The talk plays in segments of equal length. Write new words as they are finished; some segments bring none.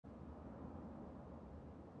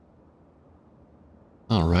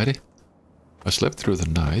Alrighty. I slept through the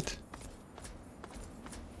night.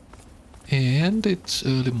 And it's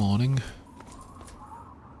early morning.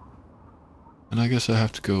 And I guess I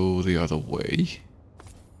have to go the other way.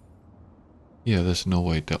 Yeah, there's no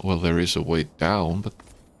way down. Well, there is a way down, but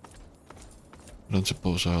I don't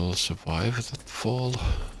suppose I'll survive that fall.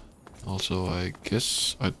 Also, I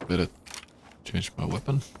guess I'd better change my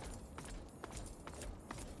weapon.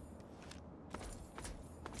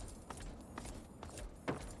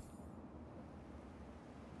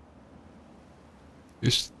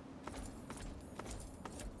 Is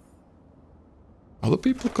other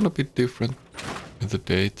people gonna be different in the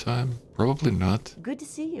daytime? Probably not. Good to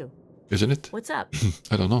see you. Isn't it? What's up?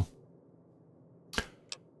 I don't know.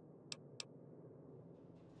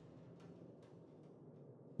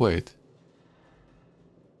 Wait.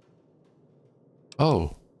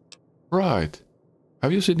 Oh. Right.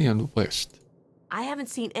 Have you seen the on the west? I haven't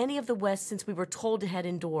seen any of the West since we were told to head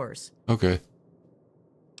indoors. Okay.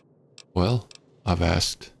 Well, I've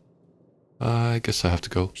asked. I guess I have to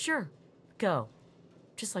go. Sure. Go.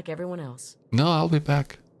 Just like everyone else. No, I'll be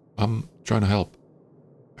back. I'm trying to help.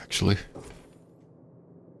 Actually.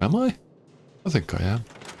 Am I? I think I am.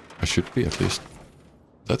 I should be, at least.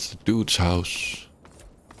 That's the dude's house.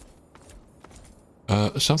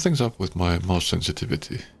 Something's up with my mouse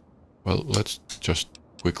sensitivity. Well, let's just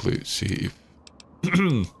quickly see if...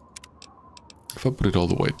 if I put it all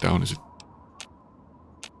the way down, is it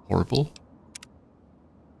horrible?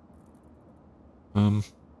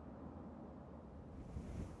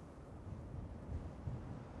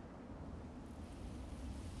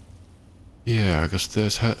 Yeah, because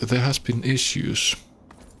there has been issues.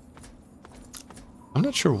 I'm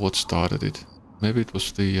not sure what started it. Maybe it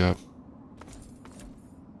was the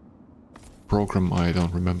program I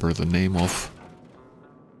don't remember the name of.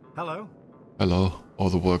 Hello. Hello. Or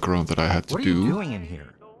the workaround that I had to do. What are you doing in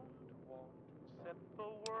here?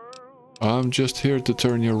 I'm just here to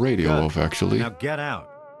turn your radio Good. off, actually. Now get out.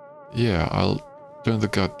 Yeah, I'll turn the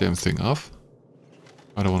goddamn thing off.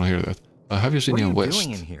 I don't want to hear that. Have you seen What are Ian you West?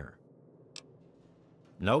 doing in here?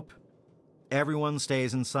 Nope. Everyone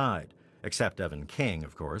stays inside. Except Evan King,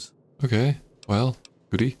 of course. Okay, well,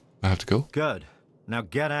 goody. I have to go. Good. Now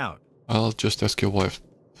get out. I'll just ask your wife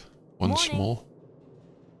once Morning. more.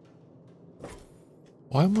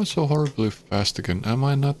 Why am I so horribly fast again? Am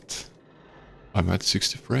I not? I'm at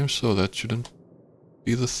 60 frames, so that shouldn't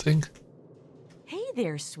be the thing. Hey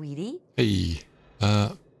there, sweetie. Hey,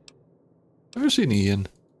 have you seen Ian?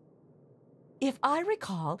 If I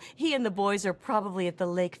recall, he and the boys are probably at the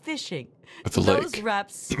lake fishing. At the Those lake?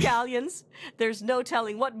 rapscallions. There's no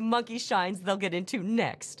telling what monkey shines they'll get into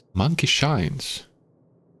next. Monkey shines.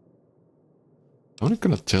 I'm not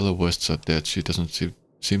gonna tell her Wests are dead. She doesn't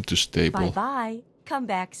seem too stable. Bye-bye. Come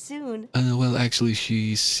back soon. Well, actually,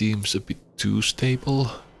 she seems a bit too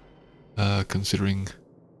stable, considering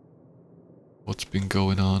what's been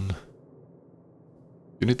going on.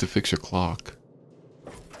 You need to fix your clock.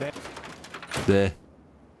 There.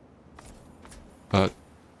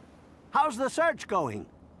 How's the search going?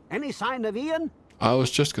 Any sign of Ian? I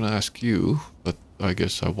was just gonna ask you, but I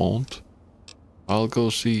guess I won't. I'll go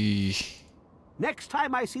see... Next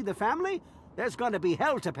time I see the family, there's gonna be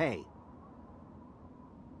hell to pay.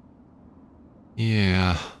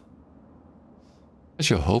 Yeah. I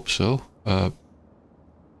sure hope so.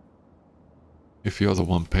 If you're the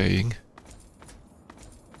one paying.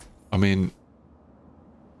 I mean...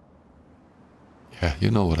 Yeah,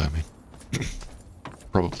 you know what I mean.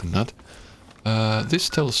 Probably not. This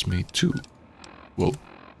tells me to... Whoa.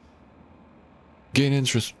 Gain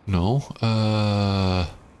interest... No.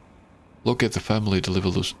 Locate the family,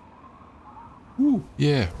 deliver those... Ooh,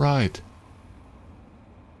 yeah, right.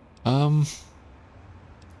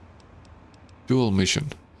 Dual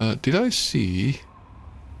mission. Did I see...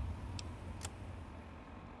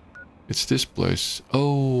 It's this place.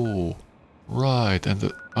 Oh, right. And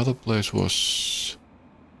the other place was...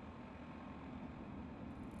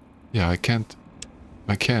 Yeah, I can't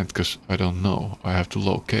because I don't know. I have to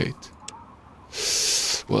locate.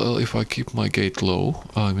 Well, if I keep my gate low,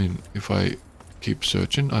 I mean, if I keep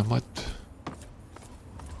searching, I might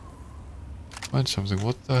find something.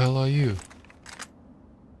 What the hell are you?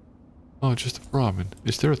 Oh, just a Brahmin.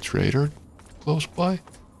 Is there a trader close by?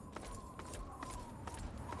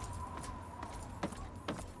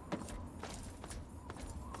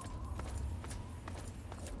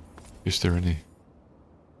 Is there any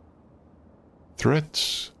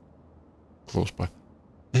threats close by?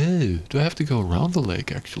 Oh, do I have to go around the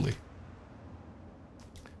lake, actually?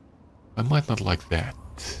 I might not like that.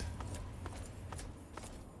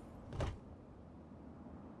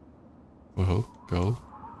 Whoa, go.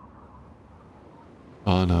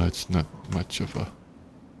 Oh no, it's not much of a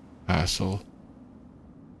hassle.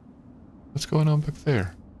 What's going on back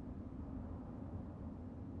there?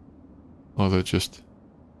 Oh, they're just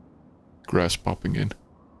grass popping in.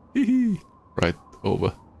 Hee right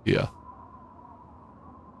over here.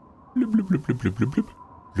 Blub, blub, blub, blub, blub, blub, blub.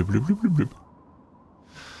 Blub, blub, blub, blub, blub.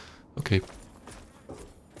 Okay.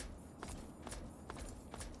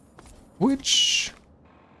 Which,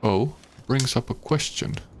 oh, brings up a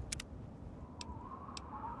question.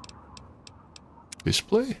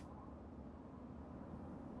 Display?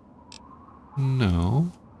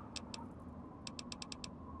 No.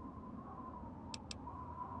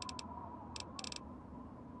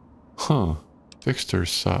 Huh. Texture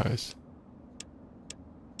size.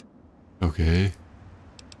 Okay.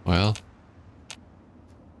 Well.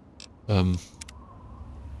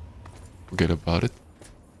 Forget about it.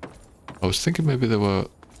 I was thinking maybe there were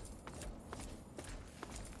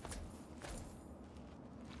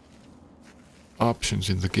options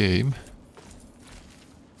in the game.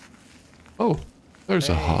 Oh, there's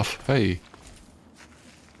a half. Hey.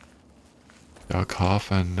 Dark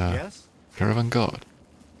half and Yes? Caravan Guard.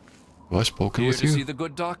 Have I spoken Here with to you? see the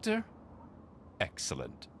good doctor?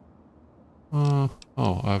 Excellent. Oh,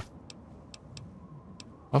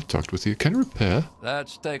 I've talked with you. Can you repair?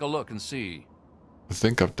 Let's take a look and see. I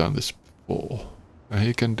think I've done this before.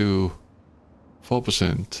 He can do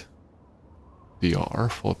 4% DR,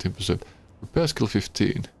 14%. Repair skill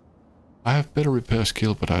 15. I have better repair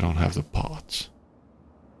skill, but I don't have the parts.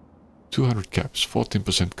 200 caps,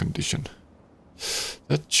 14% condition.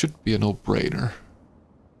 That should be a no-brainer.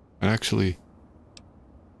 And actually...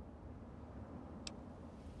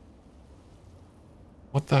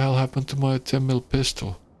 What the hell happened to my 10mm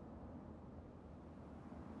pistol?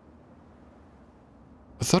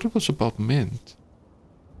 I thought it was about mint.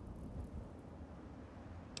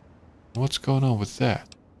 What's going on with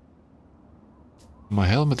that? My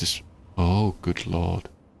helmet is... Oh, good lord.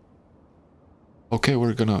 Okay,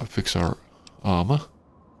 we're gonna fix our armor.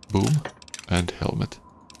 Boom. And helmet.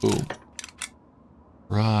 Boom.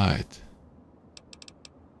 Right.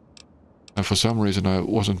 And for some reason I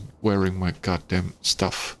wasn't wearing my goddamn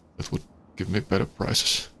stuff. That would give me better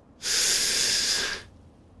prices.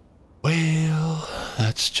 Well,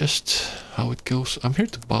 that's just how it goes. I'm here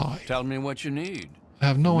to buy. Tell me what you need. I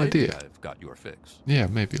have no Maybe idea. I've got your fix. Yeah,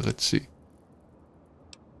 maybe. Let's see.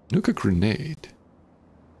 Nuka grenade.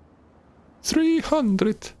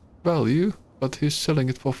 300 value, but he's selling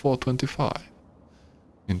it for 425.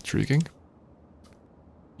 Intriguing.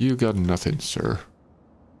 You got nothing, sir.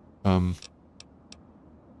 I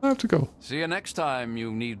have to go. See you next time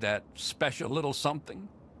you need that special little something.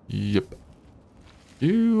 Yep.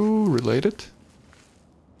 You related?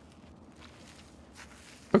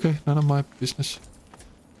 Okay, none of my business.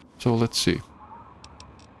 So let's see.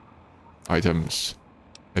 Items.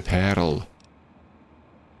 Apparel.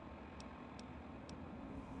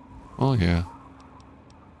 Oh yeah.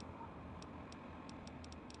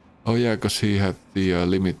 Oh yeah, because he had the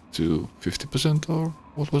limit to 50% or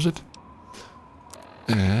what was it?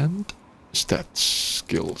 And stats,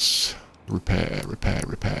 skills, repair, repair,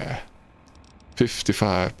 repair.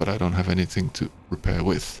 55, but I don't have anything to repair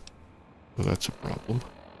with. So that's a problem.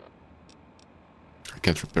 I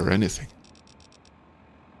can't repair anything.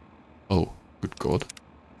 Oh, good god.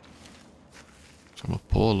 So I'm a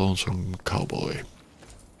poor lonesome cowboy.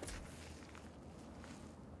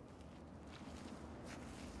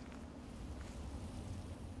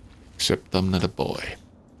 Except I'm not a boy.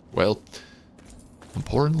 Well, I'm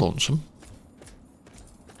poor and lonesome.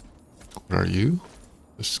 What are you?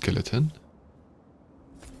 A skeleton?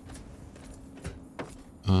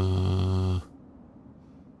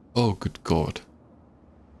 Oh, good god.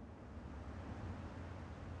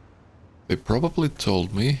 They probably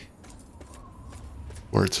told me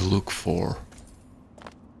where to look for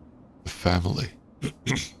the family.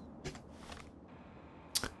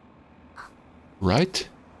 Right?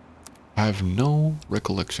 I have no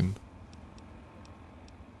recollection.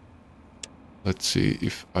 Let's see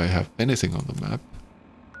if I have anything on the map.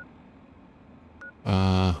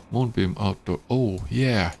 Moonbeam outdoor. Oh,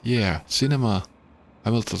 yeah. Cinema,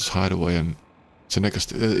 Hamilton's Hideaway, and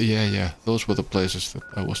Seneca's. Yeah. Those were the places that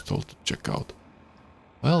I was told to check out.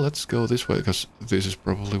 Well, let's go this way, because this is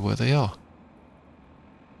probably where they are.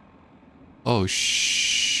 Oh,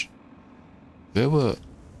 shh. There were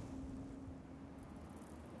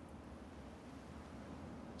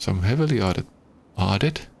some heavily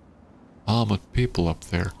armored people up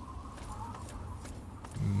there.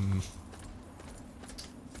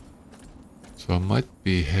 So I might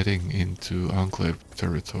be heading into Enclave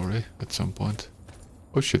territory at some point.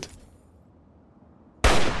 Oh shit.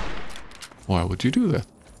 Why would you do that?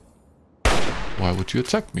 Why would you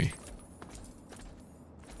attack me?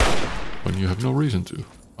 When you have no reason to.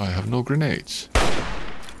 I have no grenades.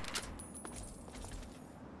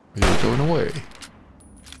 You're going away.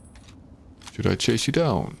 Should I chase you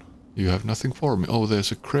down? You have nothing for me. Oh,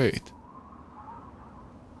 there's a crate.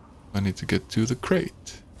 I need to get to the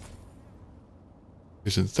crate.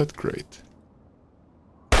 Isn't that great?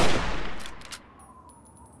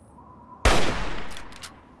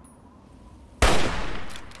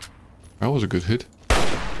 That was a good hit.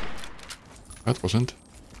 That wasn't.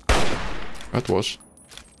 That was.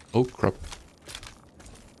 Oh crap.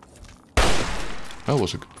 That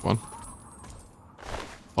was a good one.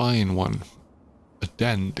 Fine one. A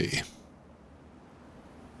dandy.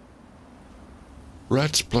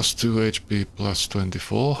 Rats plus 2 HP plus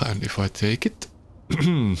 24, and if I take it...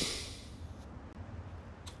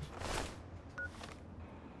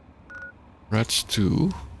 Rats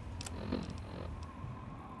 2...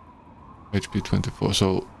 HP 24,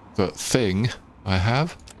 so the thing I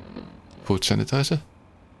have, food sanitizer,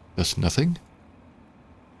 does nothing.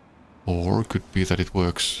 Or could be that it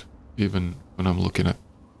works even when I'm looking at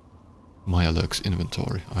Meyerlurk's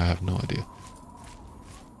inventory. I have no idea.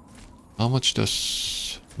 How much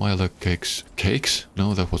does Meyerlurk cakes... Cakes?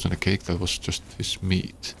 No, that wasn't a cake, that was just his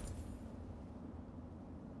meat.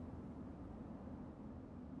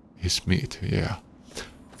 His meat, yeah.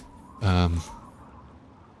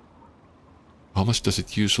 How much does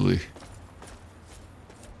it usually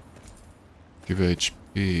give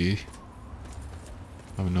HP?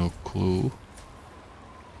 I have no clue.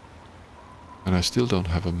 And I still don't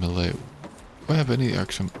have a melee. Do I have any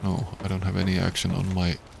action? No, I don't have any action on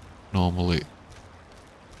my normally.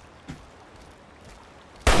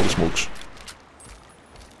 Holy smokes.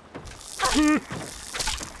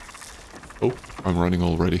 Oh, I'm running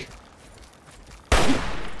already.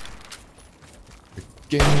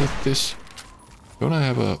 Again with this. Don't I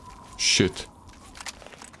have a... Shit.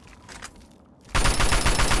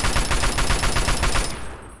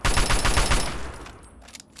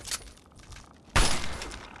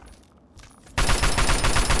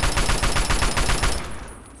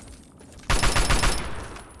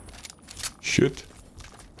 Shit.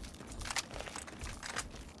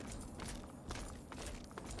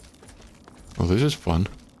 Well, this is fun.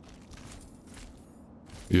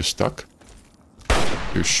 You stuck?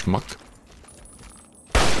 You schmuck?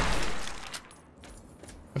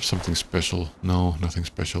 Have something special? No, nothing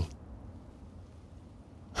special.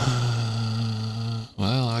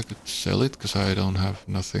 Well, I could sell it because I don't have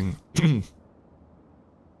nothing.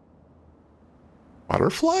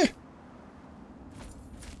 Butterfly?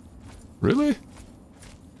 Really?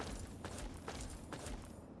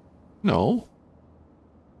 No.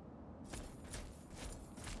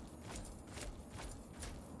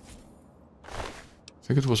 I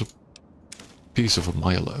think it was a piece of a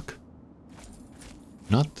Meyerlurk.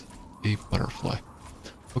 Not a butterfly.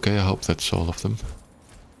 Okay, I hope that's all of them.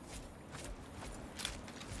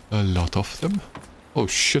 A lot of them? Oh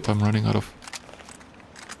shit, I'm running out of...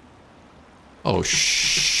 Oh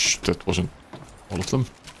shh, that wasn't all of them.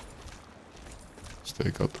 They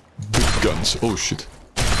got big guns. Oh shit.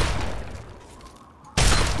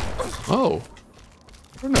 Oh.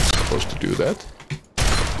 We're not supposed to do that.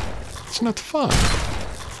 It's not fun.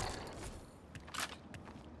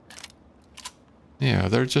 Yeah,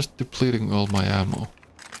 they're just depleting all my ammo.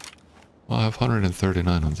 Well, I have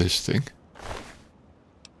 139 on this thing.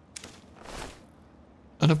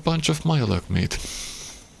 And a bunch of Meyerlurk meat.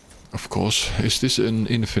 Of course, is this an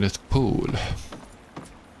infinite pool?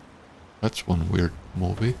 That's one weird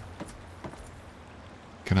movie.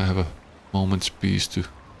 Can I have a moment's peace to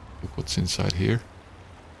look what's inside here?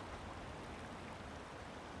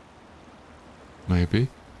 Maybe.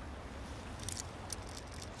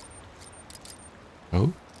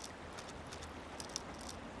 Oh?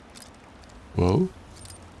 Whoa?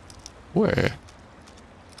 Where?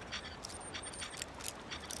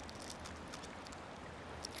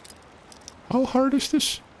 How hard is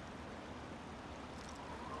this?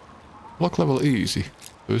 Block level easy.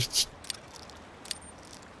 So it's...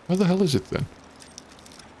 Where the hell is it then?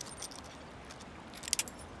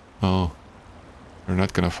 Oh. We're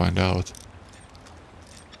not gonna find out.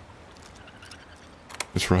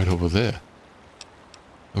 It's right over there.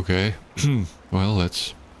 Okay. Well,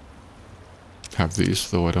 let's have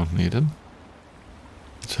these, though I don't need them.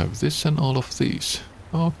 Let's have this and all of these.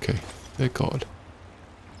 Okay. They're called.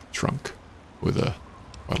 Trunk. With a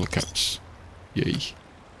bottle caps. Yay.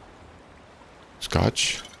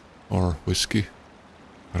 Scotch. Or whiskey.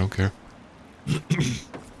 I don't care.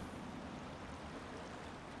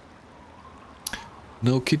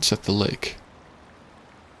 No kids at the lake.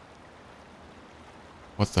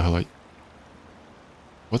 What the hell are you?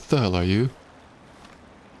 What the hell are you?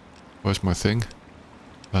 Where's my thing?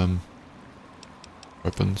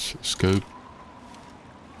 Weapons, scope.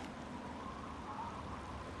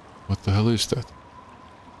 What the hell is that?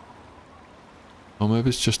 Oh, maybe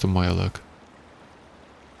it's just a Mylag.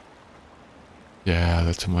 Yeah,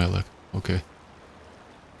 that's a Mylag. Okay.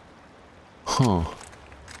 Huh.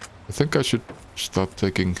 I think I should start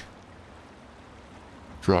taking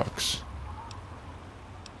drugs.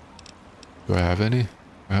 Do I have any?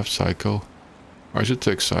 I have Psycho. I should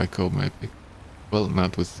take Psycho, maybe. Well,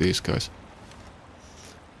 not with these guys.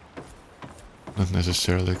 Not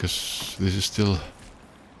necessarily, because this is still...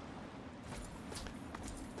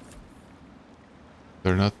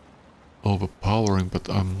 They're not overpowering, but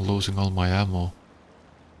I'm losing all my ammo.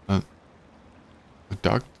 And the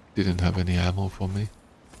dog didn't have any ammo for me.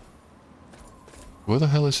 Where the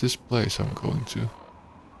hell is this place I'm going to?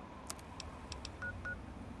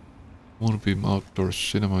 Moonbeam Outdoor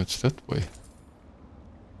Cinema, it's that way.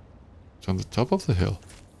 It's on the top of the hill.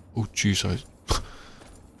 Oh jeez, I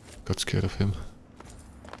got scared of him.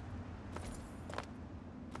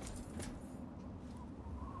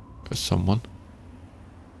 There's someone.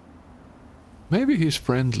 Maybe he's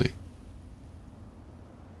friendly.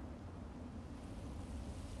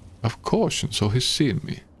 Of caution, so he's seen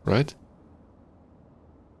me, right?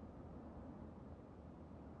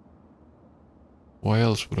 Why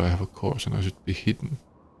else would I have a caution? I should be hidden.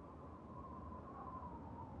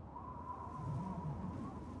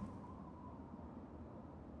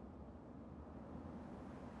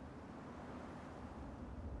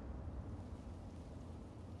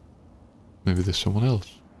 Maybe there's someone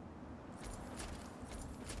else.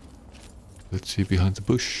 Let's see behind the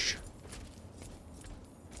bush.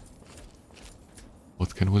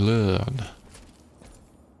 What can we learn?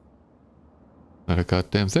 Not a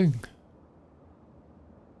goddamn thing.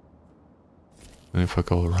 And if I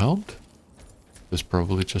go around, there's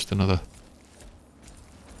probably just another...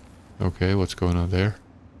 Okay, what's going on there?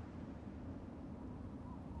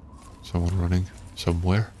 Someone running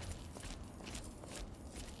somewhere.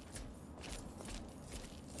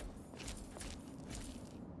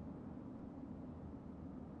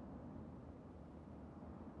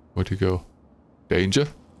 Where'd you go? Danger?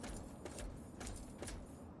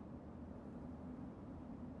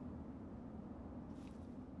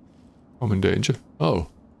 I'm in danger. Oh.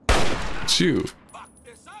 It's you.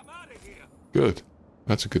 Good.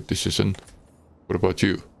 That's a good decision. What about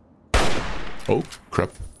you? Oh,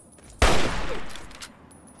 crap.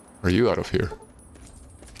 Are you out of here?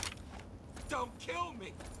 Don't kill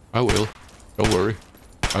me. I will. Don't worry.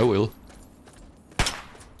 I will.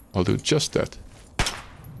 I'll do just that.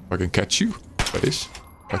 If I can catch you, that is.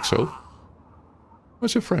 Like so.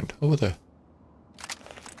 Where's your friend? Over there.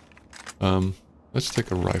 Let's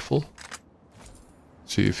take a rifle.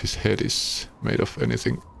 See if his head is made of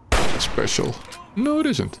anything special. No, it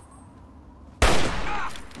isn't.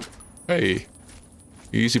 Hey.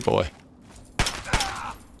 Easy boy.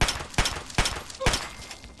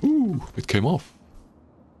 Ooh, it came off.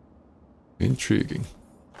 Intriguing.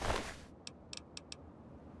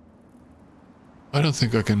 I don't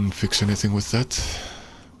think I can fix anything with that.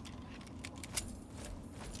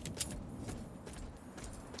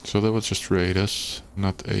 So they will just raid us,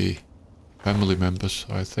 not a family members,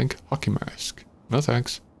 I think. Hockey mask. No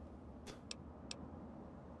thanks.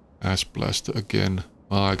 Ass blaster again.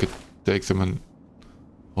 Well, I could take them and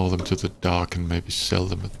haul them to the dock and maybe sell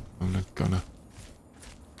them, but I'm not gonna.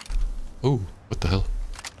 Oh, what the hell?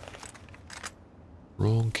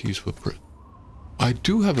 Wrong keys for Brit. I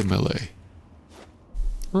do have a melee.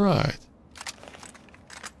 Right.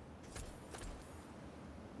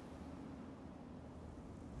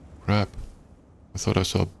 Crap. I thought I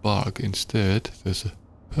saw a bug. Instead, there's a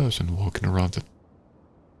person walking around the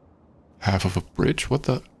half of a bridge. What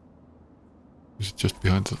the? Is it just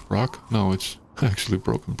behind the rock? No, it's actually a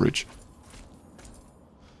broken bridge.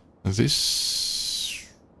 And this...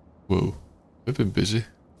 Whoa. I've been busy.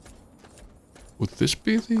 Would this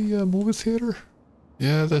be the movie theater?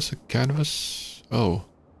 Yeah, there's a canvas. Oh.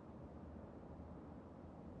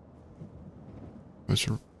 There's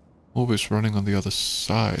a movie's running on the other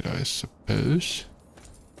side, I suppose.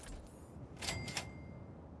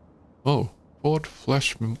 Oh. Ford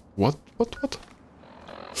Flash... What?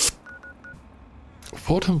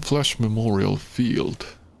 Fordham Flash Memorial Field.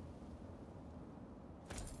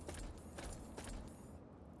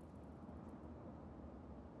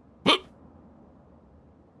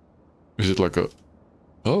 Is it like a...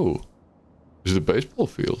 Oh. Is it a baseball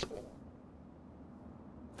field?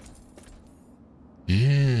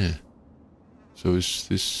 Yeah. So is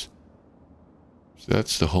this...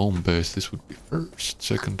 That's the home base. This would be first,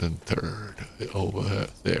 second, and third. Over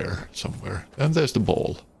there somewhere. And there's the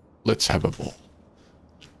ball. Let's have a ball.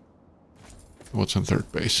 What's on third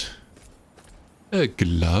base? A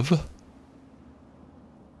glove.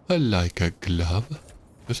 I like a glove.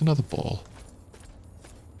 There's another ball.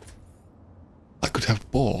 I could have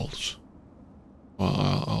balls.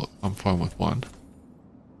 Well, I'm fine with one.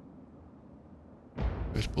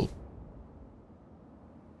 Baseball.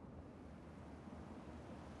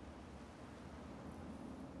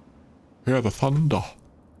 Hear the thunder.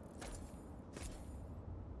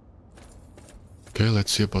 Okay,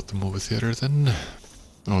 let's see about the movie theater then.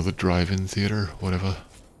 Or the drive-in theater, whatever.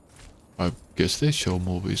 I guess they show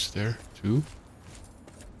movies there too.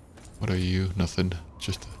 What are you? Nothing.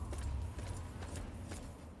 Just a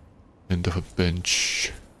end of a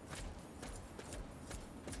bench.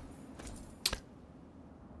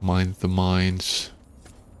 Mind the mines.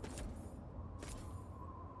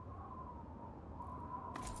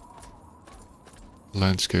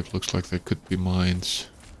 Landscape looks like there could be mines.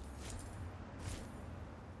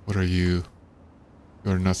 What are you?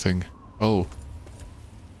 You're nothing. Oh.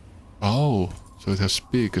 Oh, so it has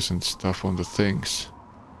speakers and stuff on the things.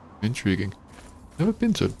 Intriguing. Never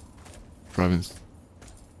been to drive-in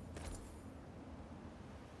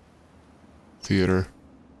theater.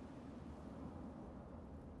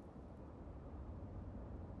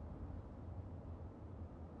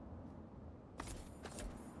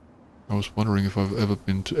 I was wondering if I've ever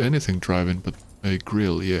been to anything drive-in, but a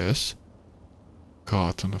grill, yes.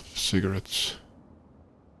 Carton of cigarettes.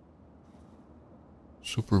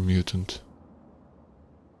 Super mutant.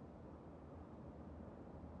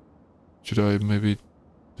 Should I maybe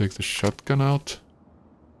take the shotgun out?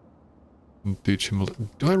 And teach him...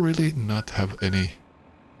 Do I really not have any...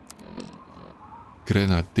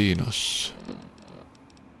 Grenadinos?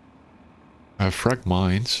 I have frag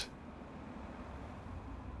mines.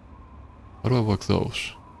 How do I work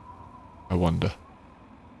those? I wonder.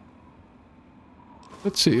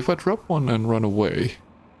 Let's see, if I drop one and run away...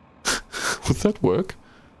 would that work?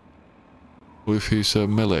 Well, if he's a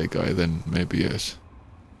melee guy, then maybe yes.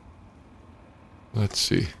 Let's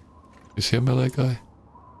see. Is he a melee guy?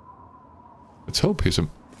 Let's hope he's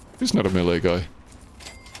not a melee guy.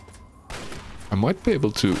 I might be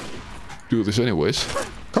able to do this anyways.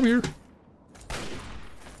 Come here!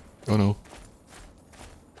 Oh no.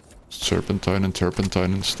 Serpentine and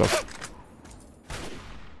turpentine and stuff.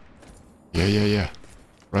 Yeah.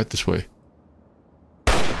 Right this way.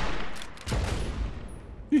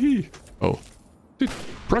 Hee. Oh. Did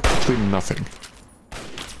practically nothing.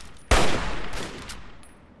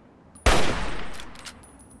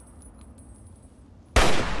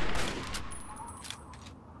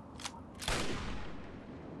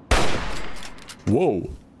 Whoa.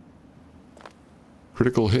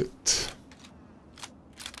 Critical hit.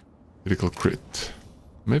 Critical crit.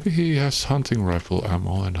 Maybe he has hunting rifle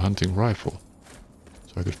ammo and hunting rifle.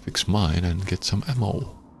 So I could fix mine and get some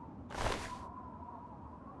ammo.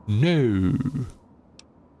 No.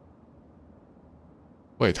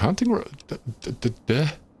 Wait, hunting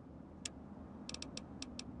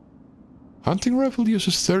hunting rifle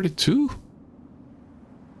uses 32?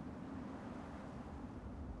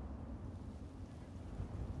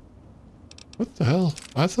 What the hell?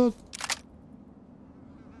 I thought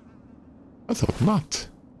not.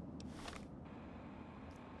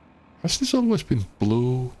 Has this always been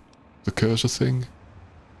blue? The cursor thing?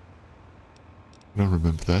 I don't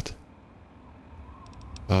remember that.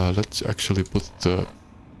 Let's actually put the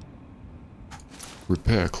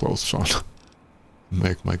repair clothes on.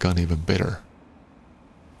 Make my gun even better.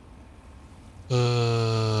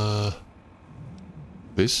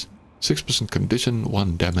 This? 6% condition,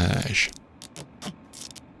 1 damage.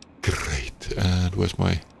 Great. And where's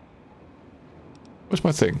my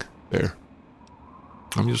thing? There.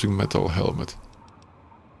 I'm using metal helmet.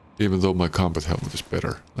 Even though my combat helmet is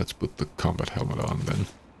better. Let's put the combat helmet on then.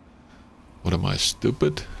 What am I,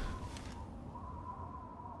 stupid?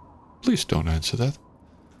 Please don't answer that.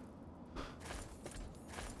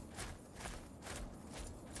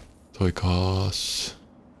 Toy cars.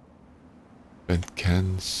 Bent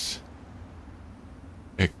cans.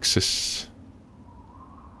 X's.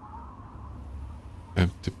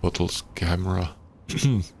 Empty bottles, camera.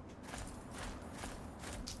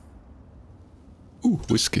 Ooh,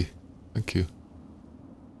 whiskey. Thank you.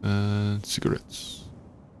 And cigarettes.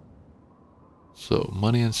 So,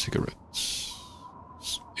 money and cigarettes.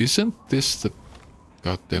 Isn't this the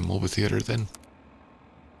goddamn movie theater then?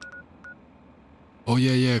 Oh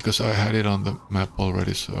yeah, because I had it on the map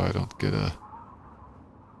already, so I don't get a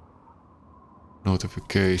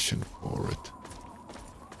notification for it.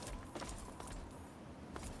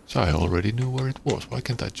 So I already knew where it was. Why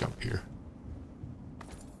can't I jump here?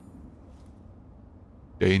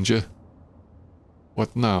 Danger.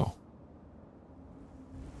 What now?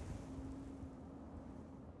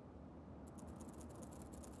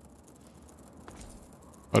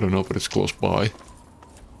 I don't know, but it's close by.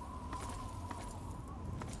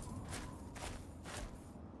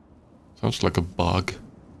 Sounds like a bug.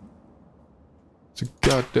 It's a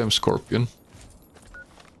goddamn scorpion.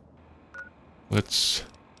 Let's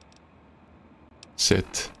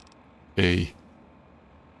set a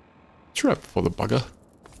trap for the bugger.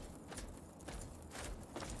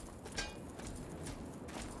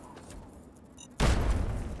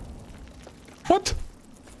 What?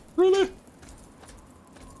 Really?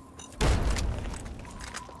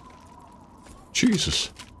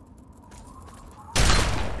 Jesus.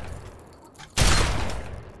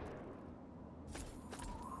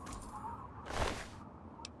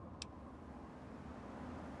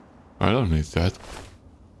 I don't need that.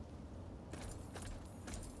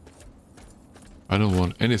 I don't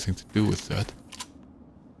want anything to do with that.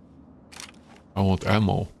 I want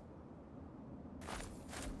ammo.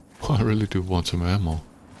 I really do want some ammo.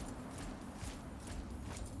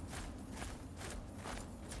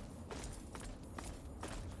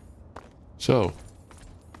 So,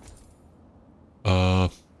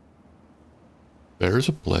 there's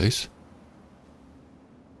a place.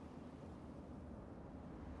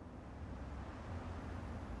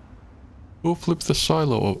 Who flipped the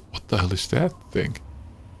silo? What the hell is that thing?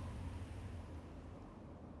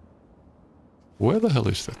 Where the hell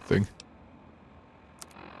is that thing?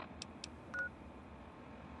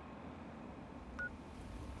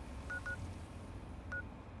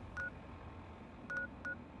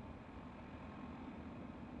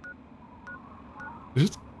 Is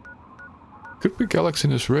it? Could be Galaxy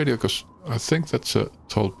News Radio, because I think that's a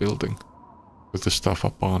tall building with the stuff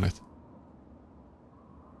up on it.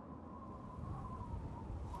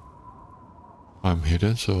 I'm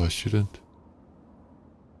hidden, so I shouldn't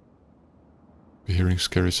be hearing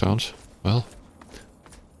scary sounds. Well,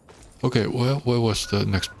 okay, well, where was the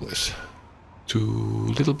next place? A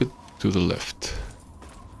little bit to the left.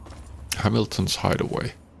 Hamilton's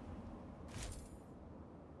Hideaway.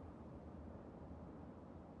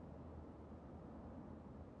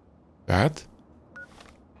 That?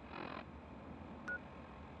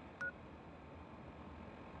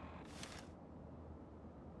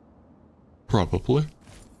 Probably.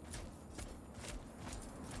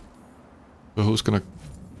 But who's gonna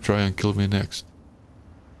try and kill me next?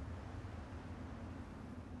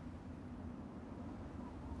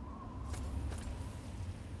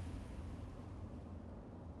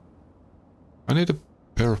 I need a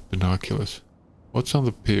pair of binoculars. What's on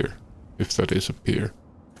the pier? If that is a pier.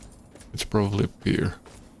 It's probably a pier.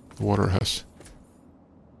 The water has...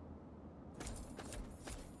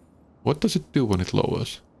 What does it do when it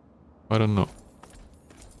lowers? I don't know.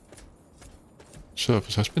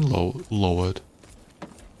 Surface has been lowered.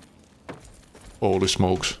 Holy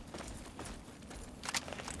smokes.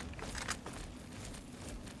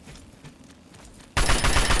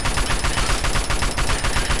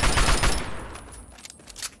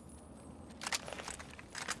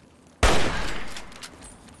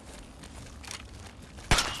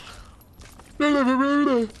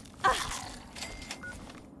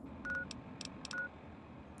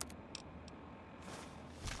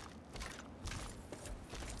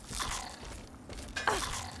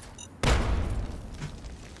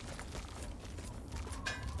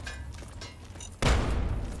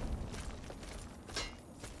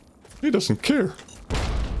 He doesn't care.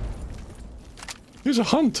 He's a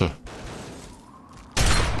hunter.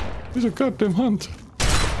 He's a goddamn hunter.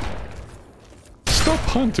 Stop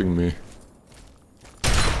hunting me.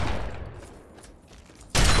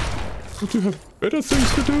 Don't you have better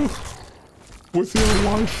things to do with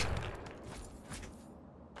your life?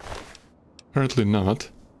 Apparently not.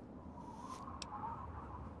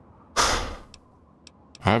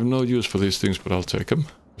 I have no use for these things, but I'll take them.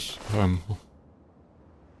 I'm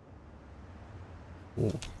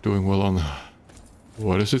doing well on...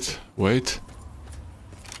 What is it? Wait.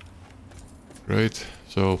 Great.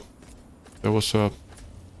 So, there was a...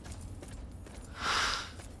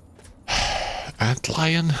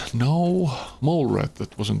 Antlion? No. Mole rat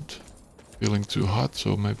that wasn't feeling too hot,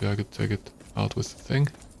 so maybe I could take it out with the thing.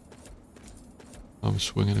 I'm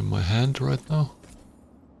swinging in my hand right now.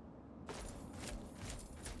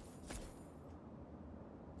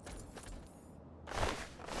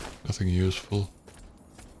 Nothing useful.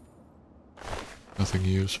 Nothing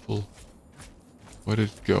useful. Where did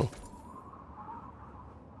it go?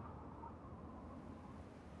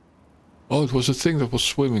 Oh, it was a thing that was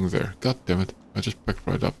swimming there. God damn it. I just backed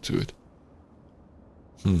right up to it.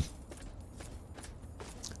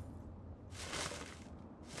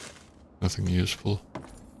 Nothing useful.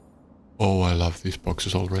 Oh, I love these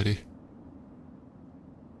boxes already.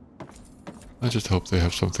 I just hope they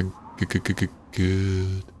have something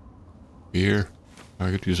good. Beer.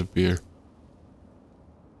 I could use a beer.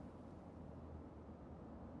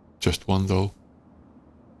 Just one though.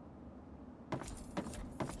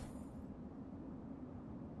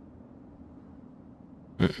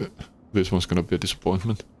 This one's gonna be a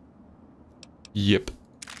disappointment. Yep.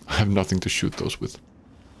 I have nothing to shoot those with.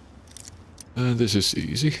 And this is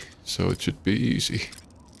easy, so it should be easy.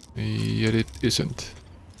 Yet it isn't.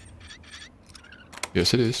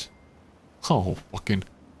 Yes, it is. Oh, fucking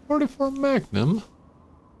 44 Magnum.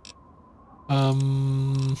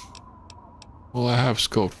 Well, I have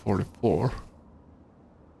scope 44.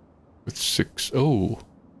 With 6. Oh.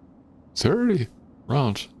 30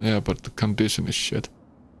 rounds. Yeah, but the condition is shit.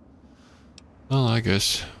 Well, I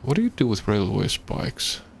guess. What do you do with railway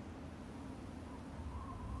spikes?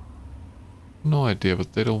 No idea,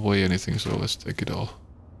 but they don't weigh anything, so let's take it all.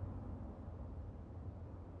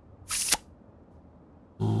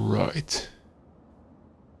 Right.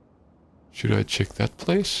 Should I check that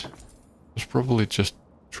place? There's probably just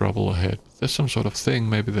trouble ahead. There's some sort of thing,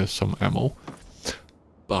 maybe there's some ammo.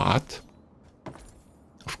 But,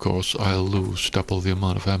 of course, I'll lose double the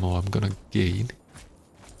amount of ammo I'm gonna gain.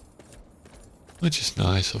 Which is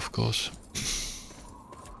nice, of course.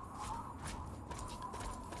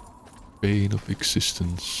 Bane of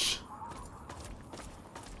existence.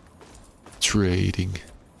 Trading.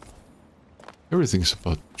 Everything's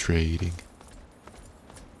about trading.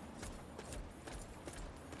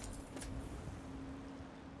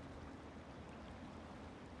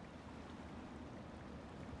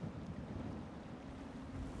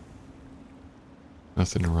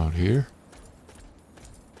 Nothing around here.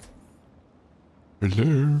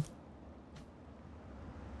 Hello?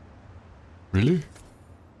 Really?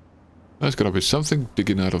 There's gotta be something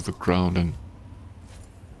digging out of the ground and...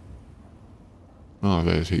 Oh,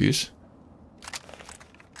 there he is.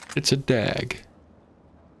 It's a dag.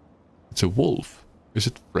 It's a wolf. Is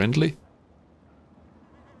it friendly?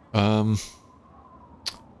 I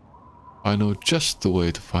know just the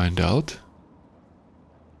way to find out.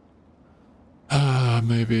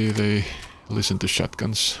 Maybe they listen to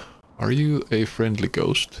shotguns. Are you a friendly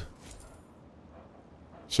ghost?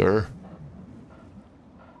 Sir?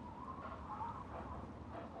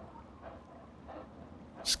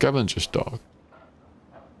 Scavenger's dog.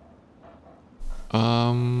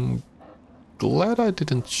 Glad I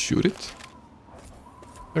didn't shoot it.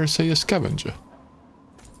 There's a scavenger.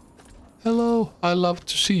 Hello, I love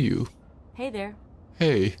to see you. Hey there.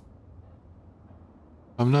 Hey.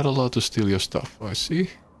 I'm not allowed to steal your stuff, I see.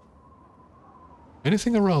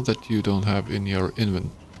 Anything around that you don't have in your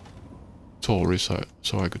inventory, so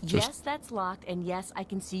I could just... Yes, that's locked, and yes, I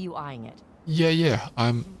can see you eyeing it. Yeah,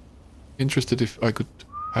 I'm interested if I could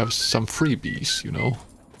have some freebies, you know.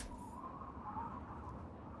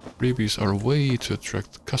 Freebies are a way to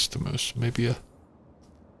attract customers. Maybe a...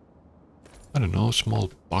 I don't know,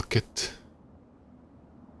 small bucket.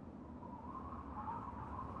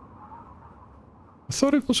 I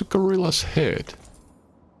thought it was a gorilla's head.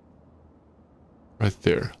 Right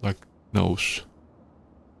there, like nose.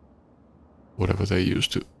 Whatever they use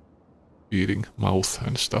to eating, mouth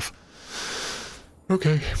and stuff.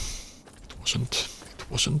 Okay. It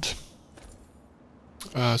wasn't.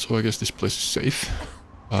 So I guess this place is safe.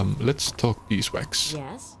 Let's talk beeswax.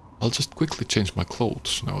 Yes? I'll just quickly change my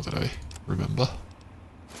clothes now that I remember.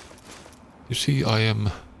 You see, I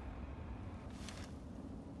am...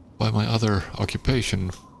 by my other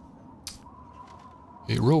occupation,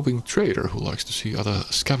 a roving trader who likes to see other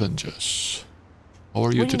scavengers. How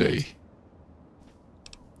are you today?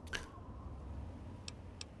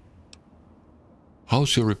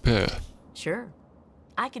 How's your repair? Sure.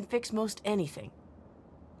 I can fix most anything.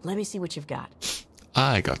 Let me see what you've got.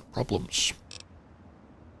 I got problems.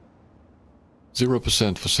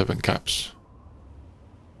 0% for 7 caps.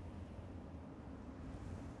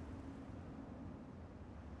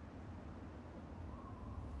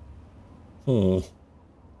 Oh.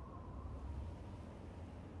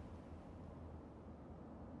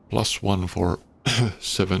 +1 for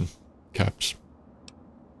 7 caps.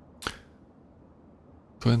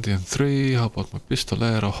 20 and 3. How about my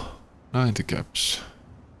pistolero? 90 caps.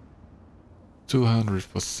 200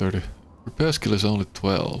 for 30. Repair skill is only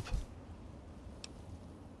 12.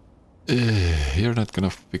 You're not gonna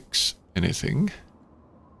fix anything.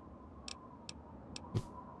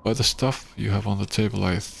 By the stuff you have on the table,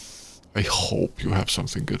 I hope you have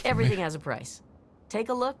something good for Everything me. has a price. Take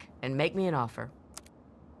a look and make me an offer.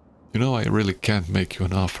 You know, I really can't make you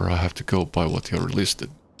an offer. I have to go by what you're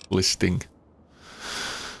listing.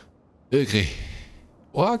 Okay.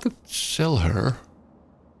 Well, I could sell her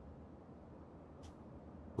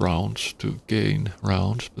rounds to gain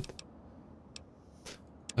rounds, but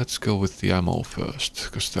let's go with the ammo first,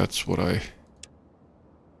 because that's what I...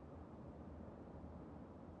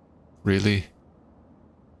 Really?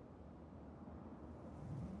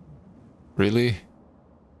 Really?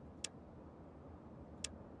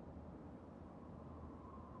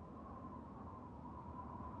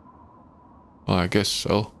 Well, I guess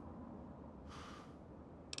so.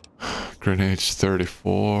 Grenades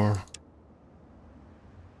 34.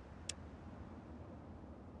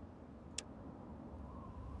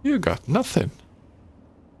 You got nothing.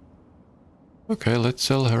 Okay, let's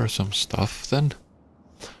sell her some stuff then.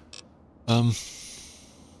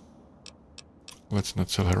 Let's not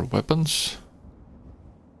sell her weapons.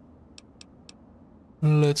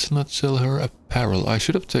 Let's not sell her apparel. I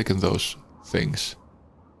should have taken those things.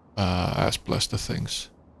 As blaster things.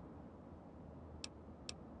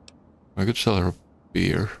 I could sell her a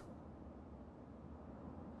beer.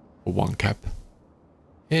 For 1 cap.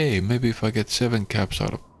 Hey, maybe if I get 7 caps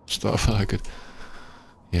out of stuff, I could...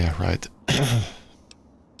 Yeah, right.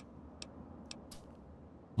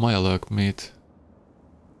 My luck meat.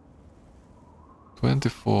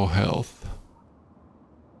 24 health.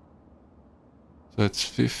 So it's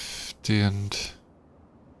 50 and...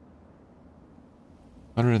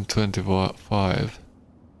 125.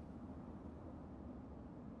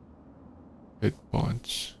 8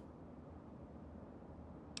 points.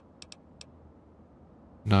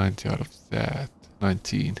 90 out of that.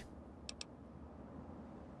 19.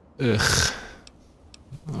 Ugh.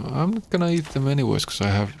 I'm not gonna eat them anyways, because I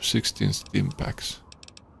have 16 steam packs.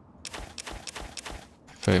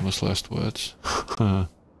 Famous last words. Well,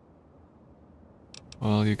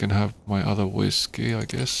 you can have my other whiskey, I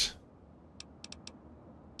guess.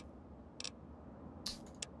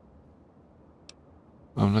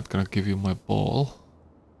 I'm not gonna give you my ball.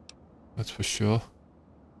 That's for sure.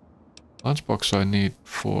 Lunchbox I need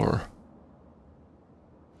for...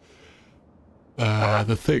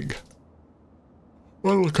 the thing.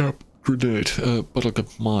 Bottle cap grenade. Bottle cap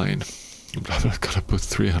mine. I'm not gonna put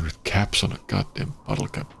 300 caps on a goddamn bottle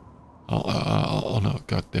cap. On a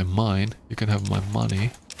goddamn mine. You can have my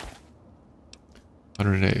money.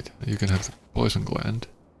 108. You can have the poison gland.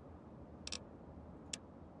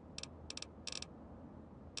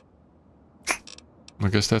 I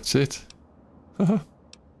guess that's it. I'm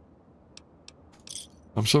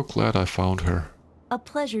so glad I found her. A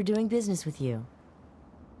pleasure doing business with you.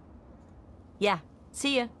 Yeah,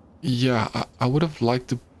 see ya. Yeah, I would have liked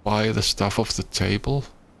to buy the stuff off the table.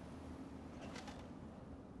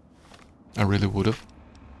 I really would have.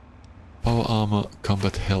 Power armor,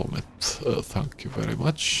 combat helmet. Thank you very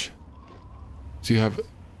much. So you have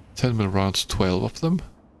 10 mil rounds, 12 of them.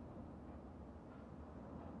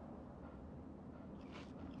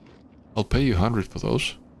 I'll pay you 100 for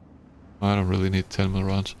those. I don't really need 10 mil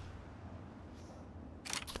rounds.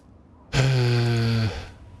 I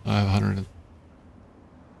have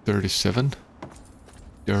 137.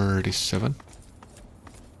 37.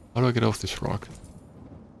 How do I get off this rock?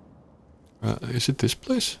 Is it this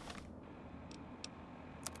place?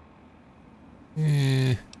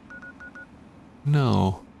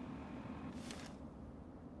 No.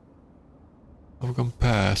 I've gone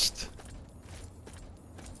past.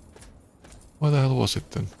 Where the hell was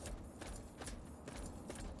it then?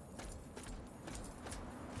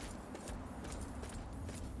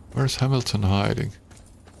 Where's Hamilton hiding?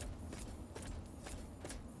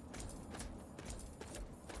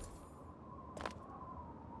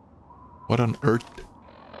 What on earth?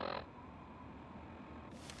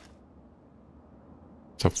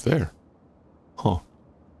 It's up there. Huh.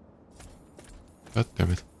 God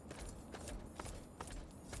damn it.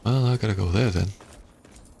 Well, I gotta go there then.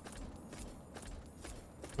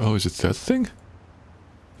 Oh, is it that thing?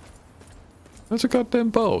 That's a goddamn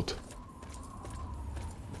boat.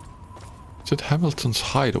 It's at Hamilton's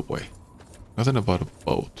Hideaway. Nothing about a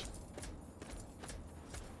boat.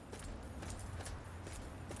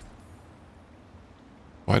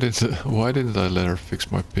 Why didn't I let her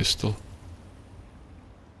fix my pistol?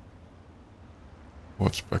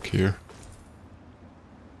 What's back here?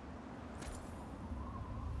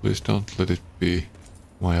 Please don't let it be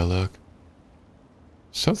my luck.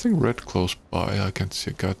 Something red close by. I can't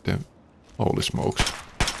see a goddamn... Holy smokes.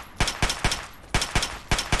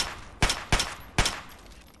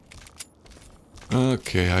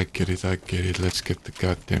 Okay, I get it, I get it. Let's get the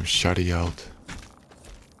goddamn shotty out.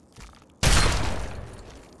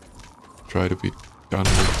 Try to be done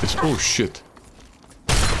with this. Oh shit!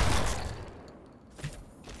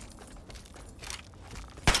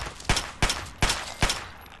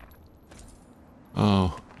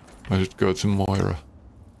 Oh, I should go to Moira.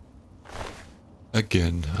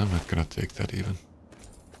 Again, I'm not gonna take that even.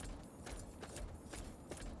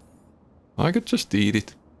 I could just eat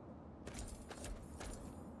it.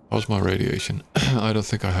 How's my radiation? I don't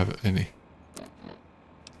think I have any.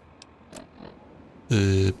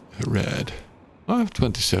 Red. I have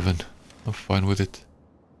 27. I'm fine with it.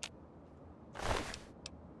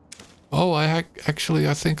 Oh, actually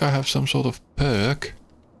I think I have some sort of perk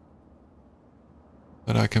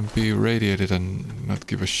that I can be radiated and not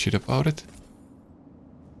give a shit about it.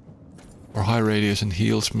 Or high radiation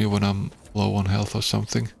heals me when I'm low on health or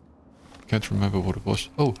something. Can't remember what it was.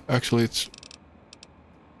 Oh, actually it's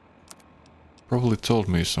probably told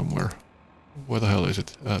me somewhere. Where the hell is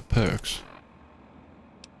it? Perks.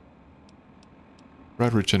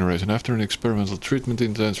 Rad regeneration. After an experimental treatment,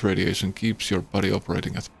 intense radiation keeps your body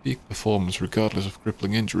operating at peak performance regardless of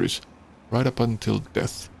crippling injuries, right up until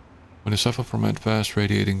death. When you suffer from advanced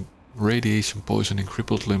radiation poisoning,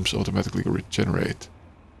 crippled limbs automatically regenerate.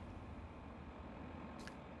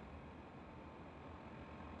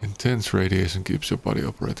 Intense radiation keeps your body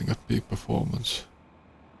operating at peak performance.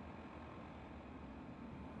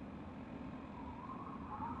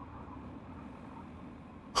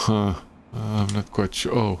 Huh. I'm not quite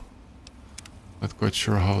sure. Oh. Not quite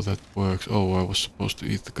sure how that works. Oh, I was supposed to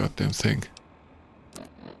eat the goddamn thing.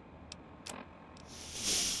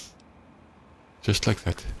 Just like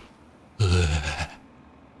that. Ugh.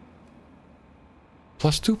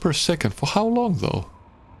 +2 per second. For how long though?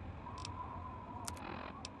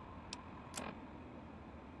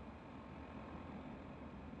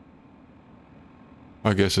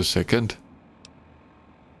 I guess a second.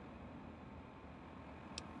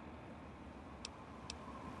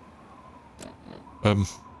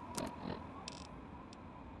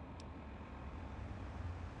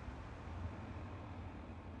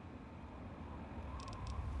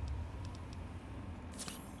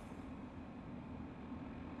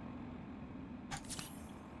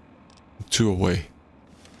 Two away.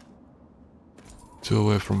 2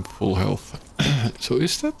 away from full health. So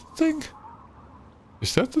is that the thing?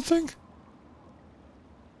 Is that the thing?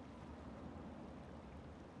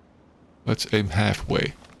 Let's aim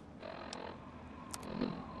halfway.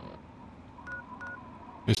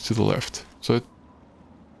 It's to the left. So it's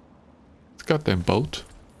goddamn boat.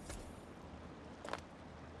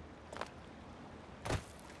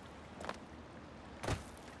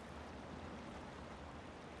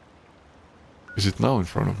 Is it now in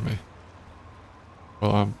front of me?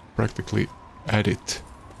 Well, I'm practically at it.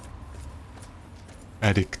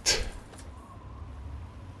 Addict.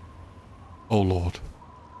 Oh lord.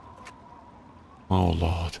 Oh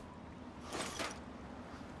lord.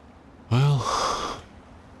 Well,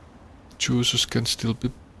 choosers can still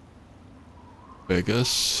be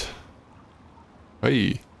beggars.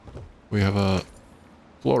 Hey, we have a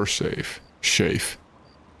floor shave.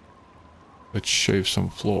 Let's shave some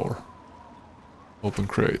floor. Open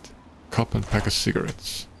crate. Cup and pack of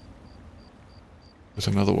cigarettes. There's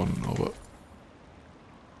another one over.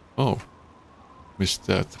 Oh, missed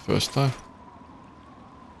that the first time.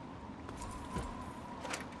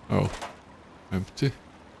 Oh, empty.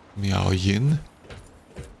 Meow yin.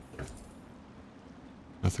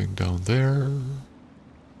 Nothing down there.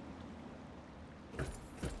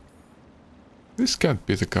 This can't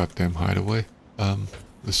be the goddamn hideaway.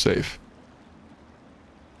 The safe.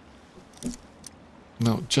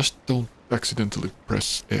 No, just don't accidentally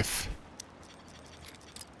press F.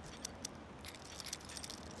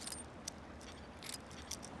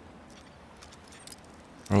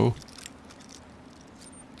 Oh.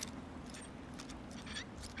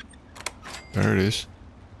 There it is.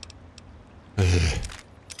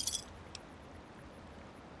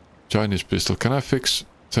 Chinese pistol. Can I fix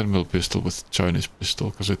 10mm pistol with Chinese pistol?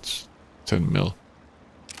 Because it's 10mm.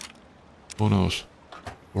 Who knows?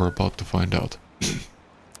 We're about to find out.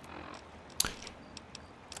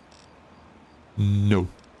 No.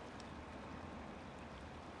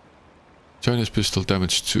 Chinese pistol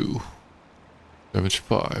damage 2. Damage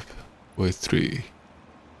 5. Weight 3.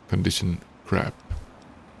 Condition crap.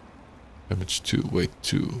 Damage 2. Weight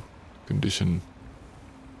 2. Condition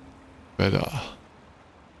better.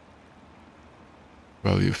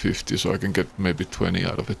 Value 50, so I can get maybe 20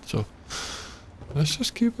 out of it. So let's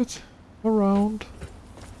just keep it around.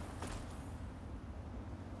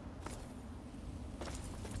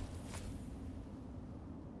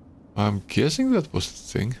 I'm guessing that was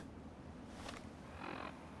the thing.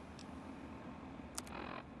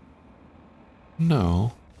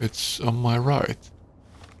 No, it's on my right.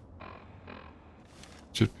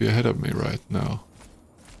 Should be ahead of me right now.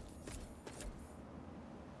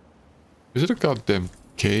 Is it a goddamn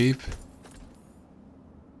cave?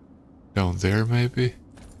 Down there, maybe?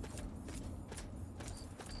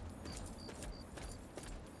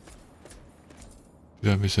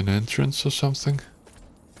 Did I miss an entrance or something?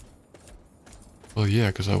 Well, yeah,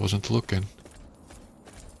 because I wasn't looking.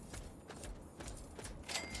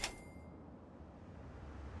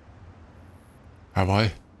 Have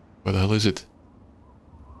I? Where the hell is it?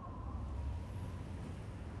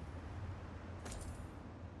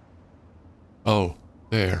 Oh,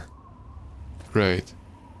 there. Great.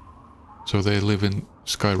 So they live in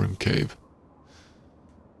Skyrim Cave.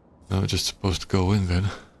 Now I'm just supposed to go in then.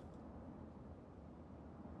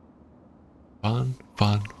 Fun,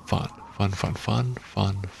 fun, fun. Fun, fun, fun,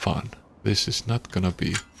 fun, fun. This is not gonna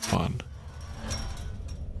be fun.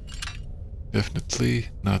 Definitely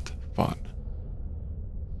not fun.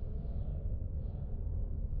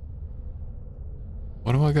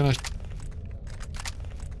 What am I gonna...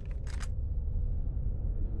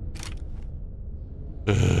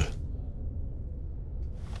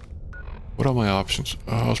 What are my options?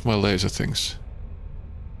 How's my laser things?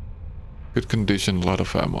 Good condition, a lot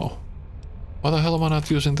of ammo. Why the hell am I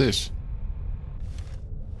not using this?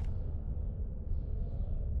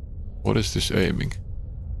 What is this aiming?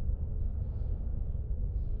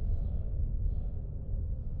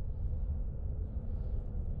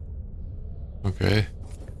 Okay.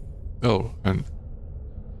 Oh, and...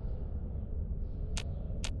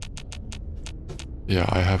 Yeah,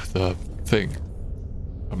 I have the thing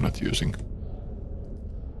I'm not using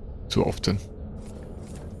too often.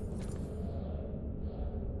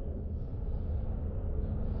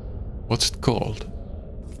 What's it called?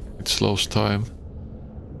 It slows time.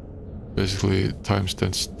 Basically, time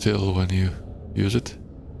stands still when you use it.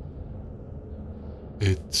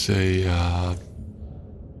 It's a...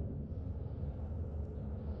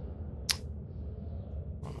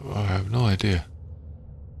 I have no idea.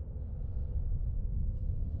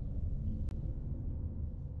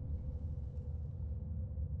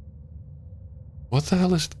 What the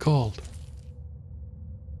hell is it called?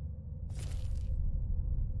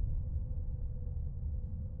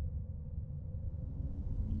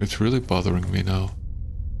 It's really bothering me now.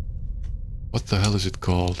 What the hell is it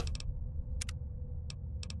called?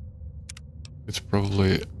 It's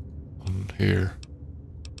probably on here.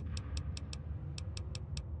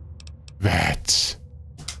 That.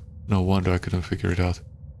 No wonder I couldn't figure it out.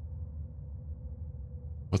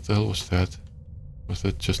 What the hell was that? Was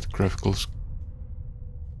that just a graphic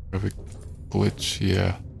glitch?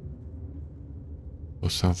 Yeah. Or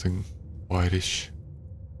something whitish.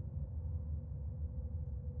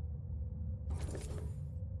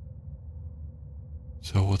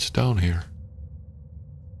 So what's down here?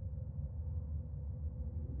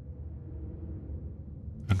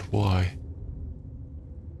 And why?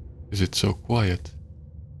 Is it so quiet?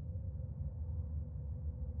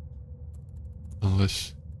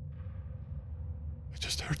 Unless... I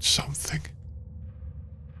just heard something.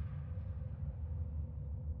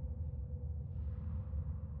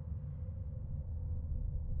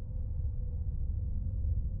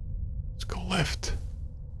 Let's go left.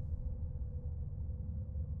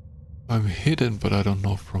 I'm hidden, but I don't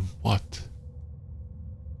know from what.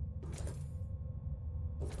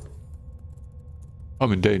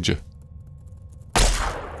 I'm in danger.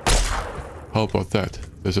 How about that?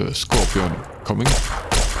 There's a scorpion coming.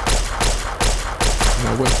 And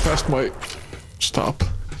I went past my stop.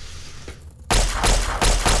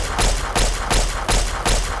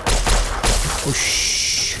 Oh,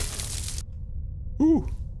 shh. Ooh.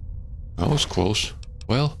 That was close.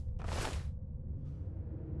 Well.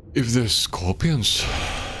 If there's scorpions,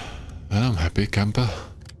 then I'm happy, camper.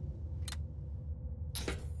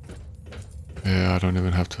 Yeah, I don't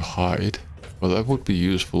even have to hide. Well, that would be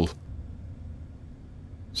useful.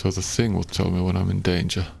 So the thing will tell me when I'm in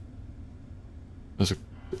danger.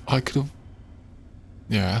 I could have...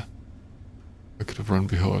 Yeah. I could have run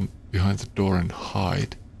behind the door and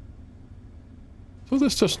hide. So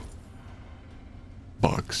there's just...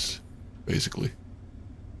 bugs, basically.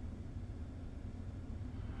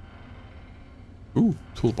 Ooh,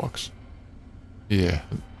 toolbox. Yeah,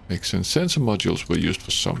 makes sense. Sensor modules were used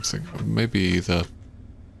for something. Maybe the...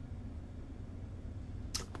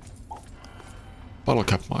 bottle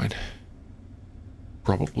cap mine.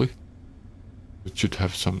 Probably. It should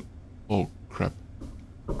have some... oh, crap.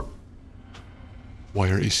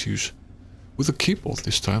 Wire issues. With the keyboard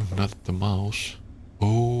this time, not the mouse.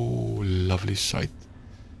 Oh, lovely sight.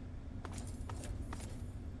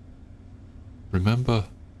 Remember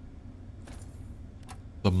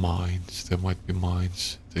the mines. There might be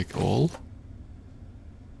mines. Take all.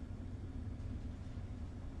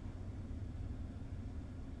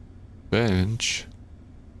 Bench.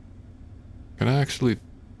 Can I actually...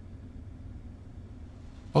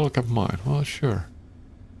 I'll look up mine. Well, sure.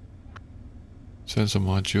 Sensor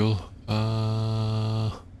module.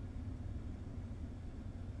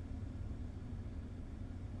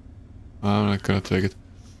 I'm not gonna take it.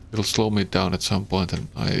 It'll slow me down at some point and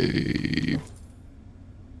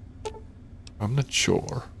I'm not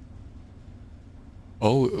sure.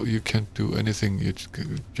 Oh, you can't do anything. You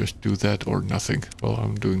just do that or nothing. Well,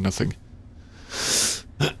 I'm doing nothing.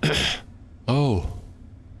 Oh.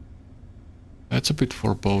 That's a bit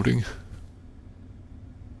foreboding.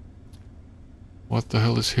 What the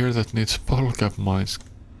hell is here that needs bottle cap mines?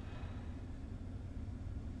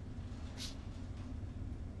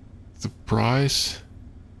 The price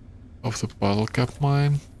of the bottle cap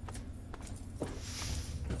mine?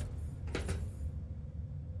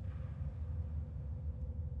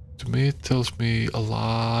 To me it tells me a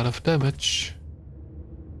lot of damage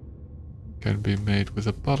can be made with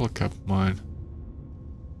a bottle cap mine.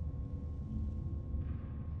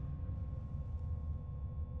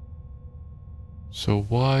 So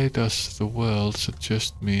why does the world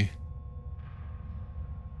suggest me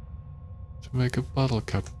to make a bottle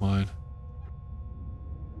cap mine?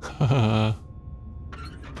 Haha.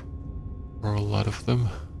 Or a lot of them.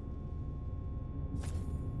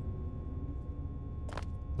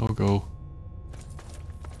 No go.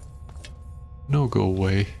 No go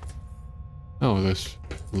away. No, there's...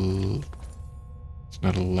 It's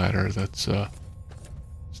not a ladder, that's a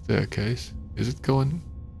staircase. Is it going...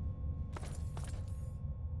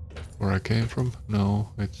 where I came from?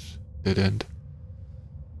 No, it's dead end.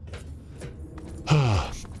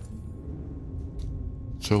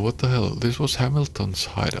 So what the hell? This was Hamilton's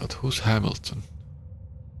hideout. Who's Hamilton?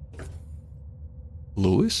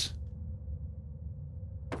 Lewis?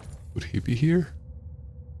 Would he be here?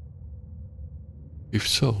 If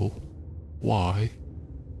so, why?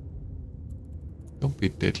 Don't be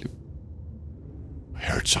deadly. I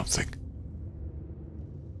heard something.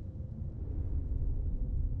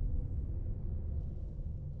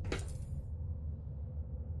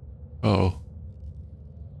 Oh.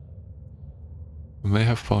 I may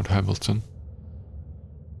have found Hamilton.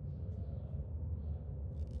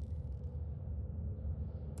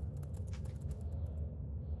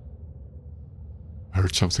 I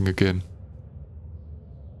heard something again.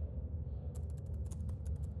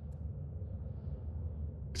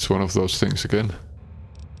 It's one of those things again.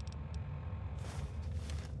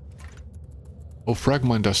 Oh,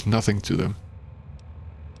 fragmine does nothing to them.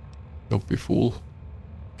 Don't be fool.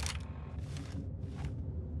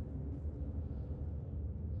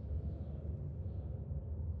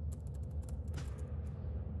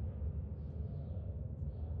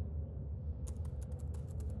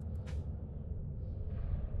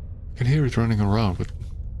 I can hear it running around, but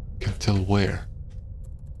can't tell where.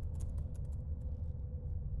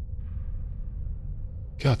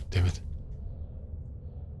 God damn it.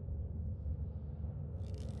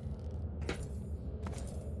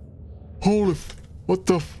 Holy f... what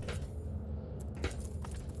the f...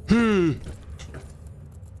 Hey!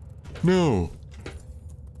 No!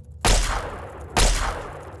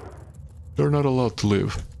 They're not allowed to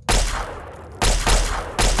live.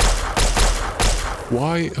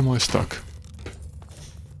 Why am I stuck?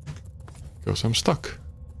 Because I'm stuck.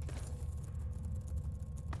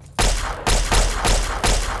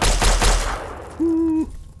 Woo.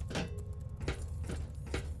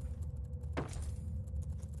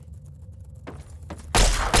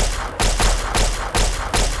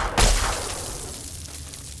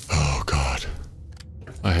 Oh God.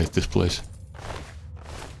 I hate this place.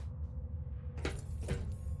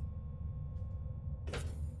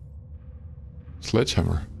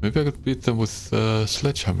 Sledgehammer. Maybe I could beat them with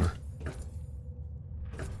sledgehammer.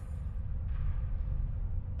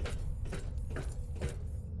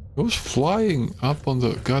 It was flying up on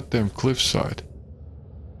the goddamn cliffside.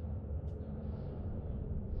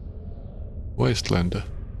 Wastelander.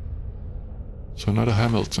 So not a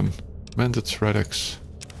Hamilton. Meant it's Redex.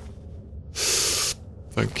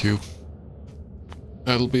 Thank you.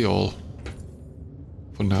 That'll be all.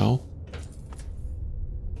 For now.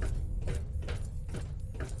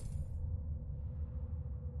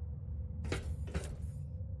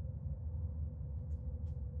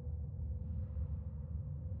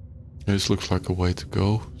 This looks like a way to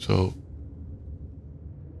go, so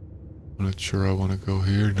I'm not sure I want to go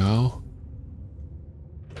here now.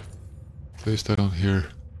 At least I don't hear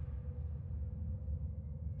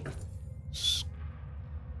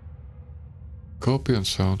scorpion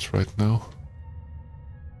sounds right now.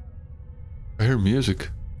 I hear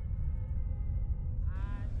music.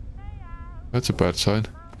 That's a bad sign.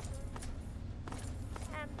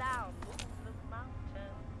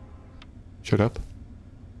 Shut up.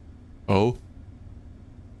 Oh.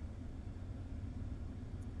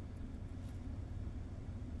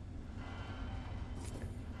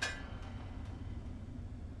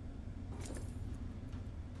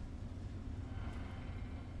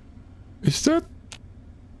 Is that?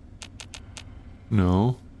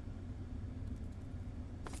 No.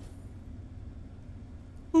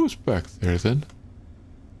 Who's back there then?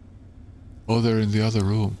 Oh, they're in the other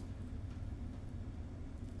room.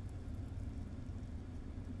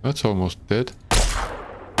 That's almost dead.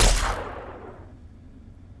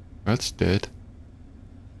 That's dead.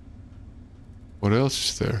 What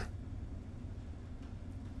else is there?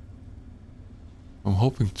 I'm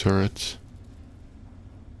hoping turrets.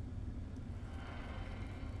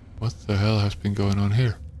 What the hell has been going on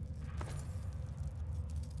here?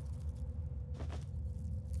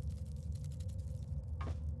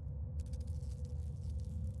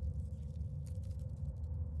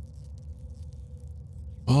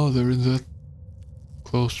 Oh, they're in that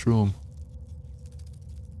closed room.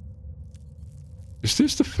 Is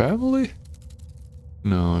this the family?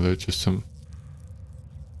 No, they're just some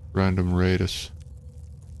random raiders.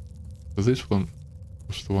 So this one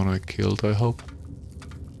was the one I killed, I hope.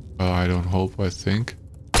 I don't hope, I think.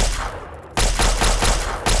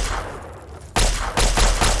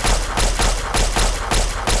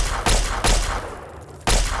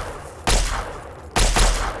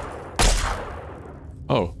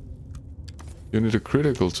 Oh. You need a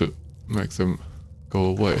critical to make them go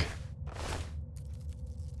away.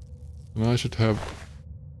 And I should have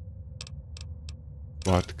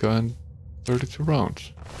vodka and 32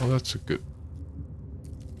 rounds. Oh, that's a good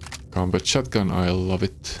combat shotgun. I love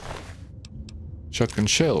it. Shotgun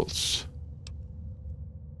shells.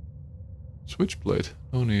 Switchblade.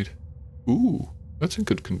 No need. Ooh, that's in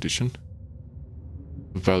good condition.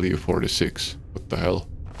 Value 46. What the hell?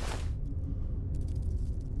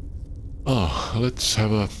 Oh, let's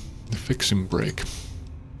have a fixing break.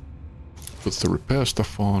 Put the repair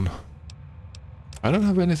stuff on. I don't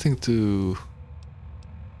have anything to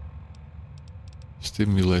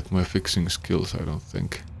stimulate my fixing skills, I don't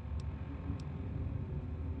think.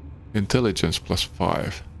 Intelligence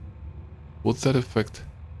 +5. Would that affect?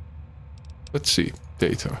 Let's see.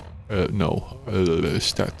 Data. No.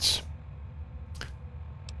 Stats.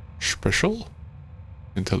 Special.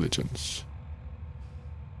 Intelligence.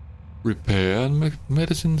 Repair and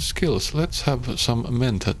medicine skills. Let's have some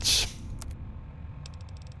mentats.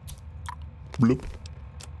 Bloop.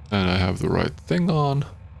 And I have the right thing on.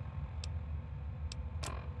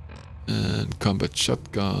 And combat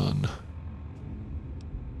shotgun.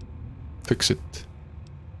 Fix it.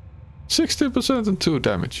 60% and 2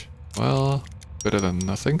 damage. Well, better than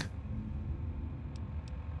nothing.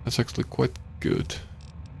 That's actually quite good.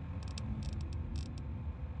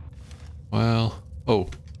 Well, oh.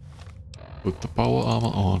 Put the power armor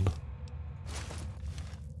on.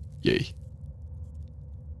 Yay.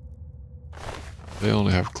 They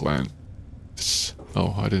only have clan.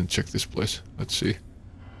 Oh, I didn't check this place. Let's see.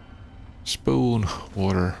 Spoon,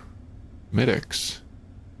 water, Medex,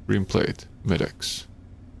 green plate, Medex,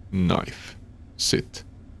 knife, sit,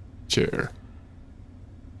 chair.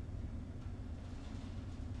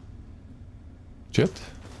 Jet,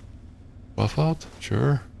 buff out,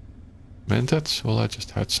 sure. Mentats, well I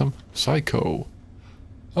just had some. Psycho.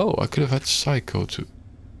 Oh, I could have had Psycho to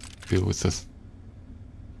deal with that.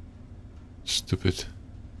 Stupid.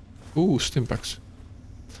 Ooh, stimpaks.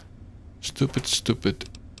 Stupid, stupid.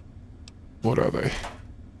 What are they?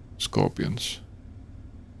 Scorpions.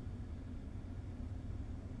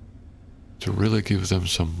 To really give them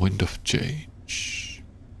some wind of change.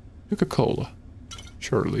 Coca-Cola.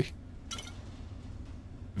 Surely.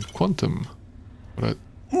 And quantum. What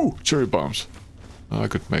I... Ooh, cherry bombs. I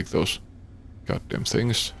could make those goddamn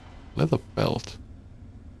things. Leather belt.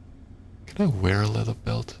 Can I wear a leather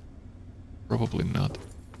belt? Probably not.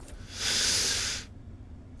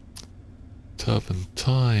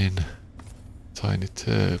 Turpentine. Tiny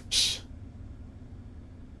tabs.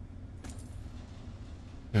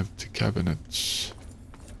 Empty cabinets.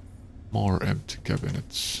 More empty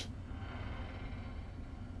cabinets.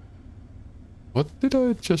 What did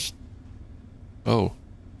I just... Oh.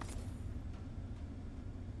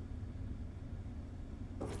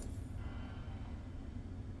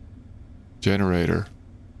 Generator.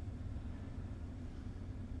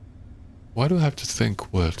 Why do I have to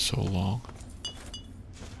think words so long?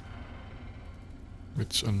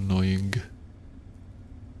 It's annoying.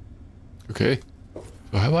 Okay.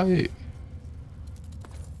 So have I...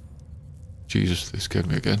 Jesus, they scared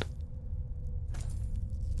me again.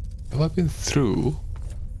 Have I been through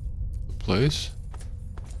the place?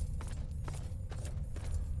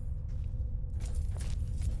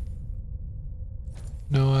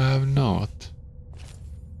 No, I have not.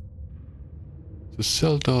 The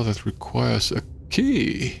cell door that requires a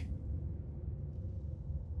key.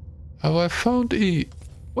 Have I found E?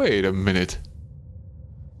 Wait a minute.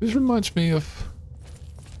 This reminds me of...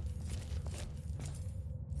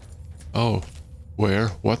 Oh, where?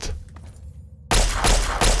 What?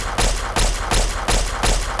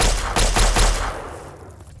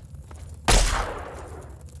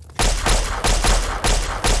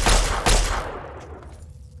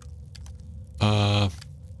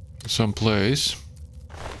 Someplace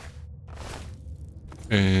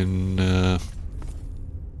in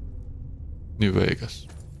New Vegas.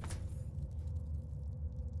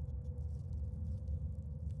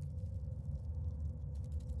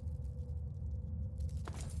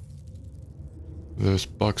 There's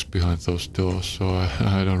bugs behind those doors, so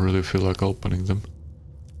I don't really feel like opening them.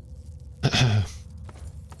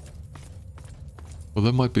 Well,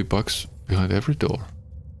 there might be bugs behind every door.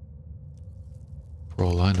 For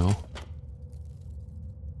all I know.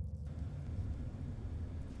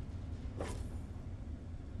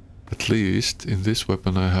 At least in this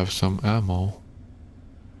weapon I have some ammo.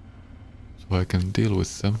 So I can deal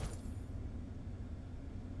with them.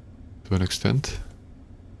 To an extent.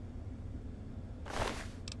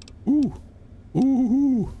 Ooh!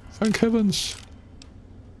 Ooh! Thank heavens!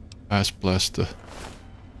 Ass blaster.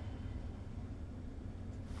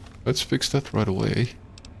 Let's fix that right away.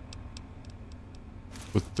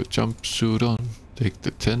 Put the jumpsuit on, take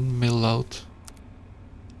the 10 mil out.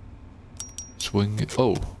 Swing it.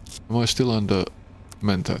 Oh, am I still under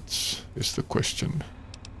mentats? Is the question.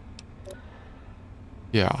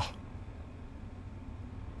 Yeah.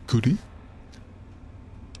 Goody.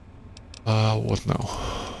 What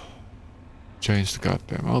now? Change the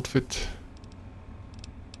goddamn outfit.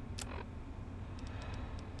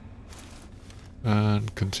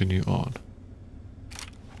 And continue on.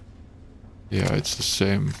 Yeah, it's the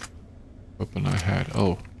same weapon I had.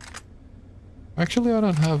 Oh. Actually, I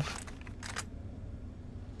don't have...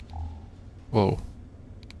 Whoa.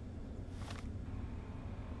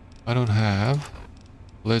 I don't have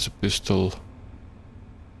laser pistol.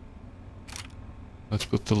 Let's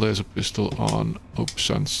put the laser pistol on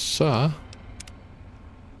Opsansa.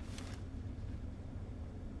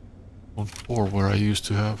 On 4 where I used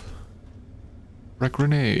to have frag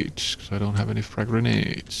grenades, because I don't have any frag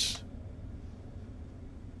grenades.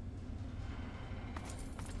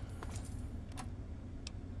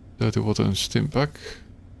 Dirty water and stim pack.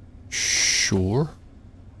 Sure.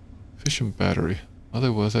 Fission battery. Are they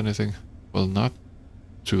worth anything? Well, not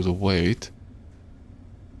to the weight.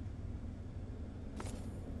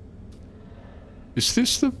 Is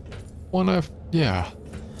this the one I've... Yeah.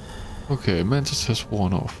 Okay, Mantis has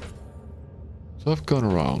worn off. So I've gone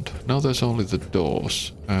around. Now there's only the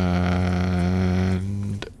doors.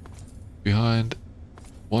 And... behind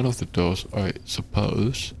one of the doors, I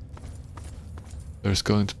suppose... there's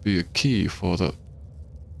going to be a key for the...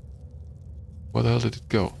 Where the hell did it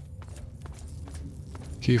go?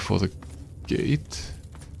 Key for the gate?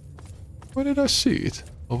 Where did I see it?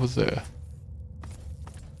 Over there.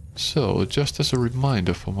 So, just as a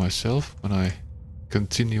reminder for myself, when I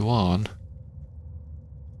continue on,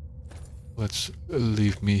 let's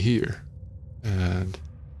leave me here. And...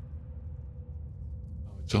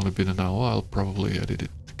 it's only been an hour, I'll probably edit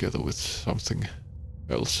it together with something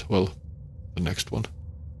else. Well, the next one.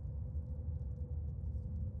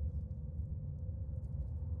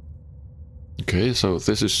 Okay, so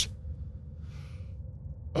this is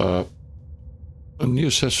a new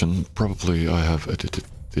session. Probably I have edited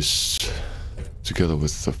this together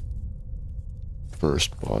with the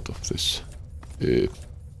first part of this.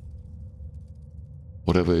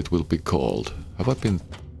 Whatever it will be called. Have I been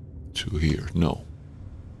to here? No.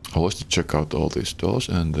 I was to check out all these doors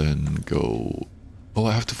and then go... Oh,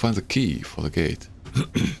 I have to find the key for the gate.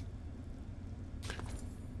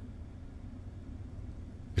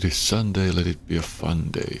 It is Sunday, let it be a fun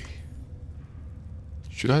day.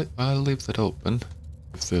 Should I'll leave that open.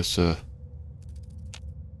 If there's a...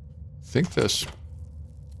 I think there's...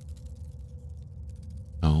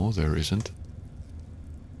 No, there isn't.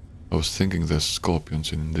 I was thinking there's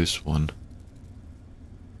scorpions in this one.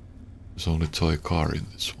 There's only toy car in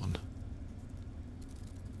this one.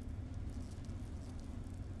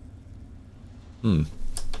 Hmm.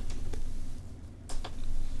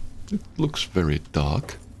 It looks very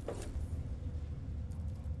dark.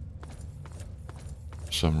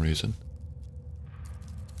 For some reason.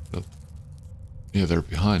 But yeah, they're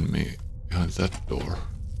behind me. Behind that door.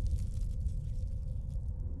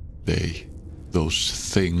 Those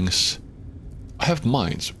things. I have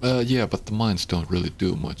mines. Yeah, but the mines don't really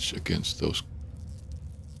do much against those.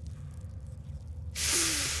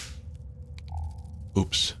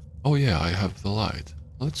 Oops. Oh yeah, I have the light.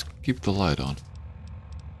 Let's keep the light on.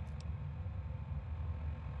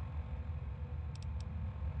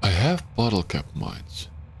 I have bottle cap mines.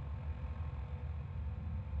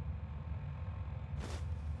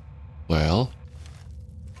 Well,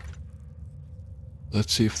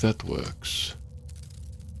 let's see if that works.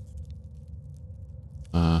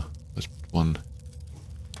 Let's put one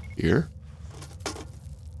here.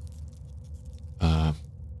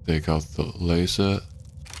 Take out the laser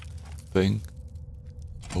thing.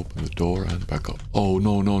 Open the door and back up. Oh,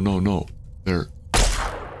 no, no, no, no. There.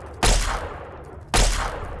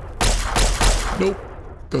 Nope.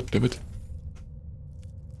 God damn it.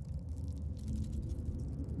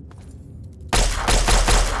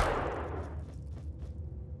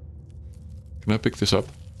 Can I pick this up?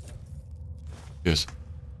 Yes.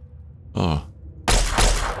 Ah. I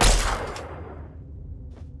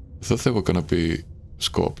thought they were gonna be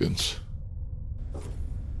scorpions.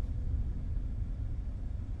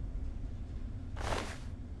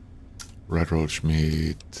 Red roach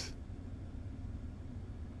meat.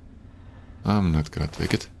 I'm not gonna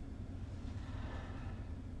take it.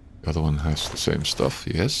 The other one has the same stuff,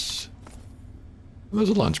 yes. There's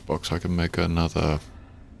a lunchbox. I can make another.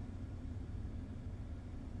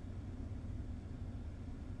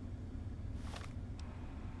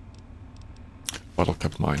 Bottle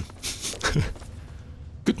cap mine.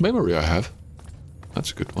 Good memory I have.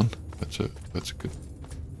 That's a good one. That's a good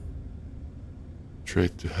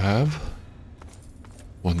trait to have.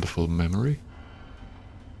 Wonderful memory.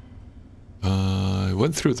 I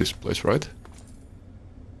went through this place, right?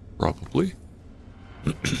 Probably.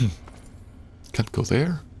 Can't go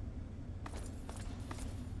there.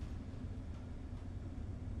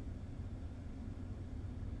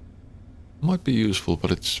 Might be useful,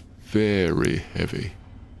 but it's very heavy.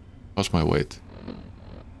 How's my weight?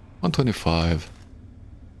 125.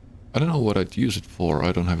 I don't know what I'd use it for.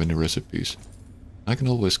 I don't have any recipes. I can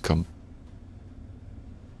always come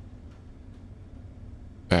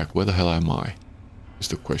back. Where the hell am I? Is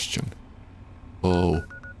the question. Oh,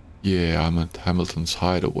 yeah, I'm at Hamilton's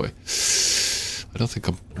Hideaway. I don't think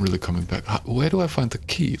I'm really coming back. Where do I find the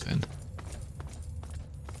key then?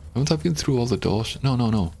 Haven't I been through all the doors? No, no,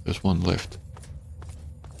 no. There's one left.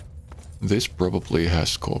 This probably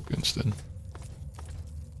has scorpions then.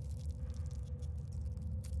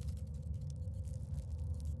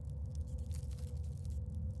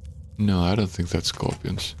 No, I don't think that's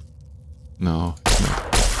scorpions. No, it's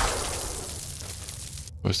not.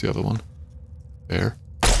 Where's the other one? There.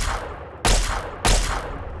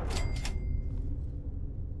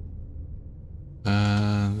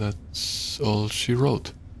 And that's all she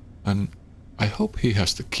wrote. And I hope he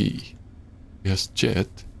has the key. He has jet.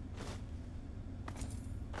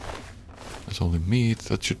 There's only meat.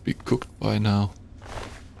 That should be cooked by now.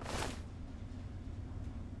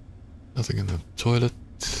 Nothing in the toilet.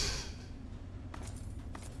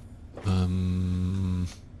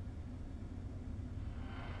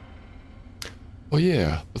 Oh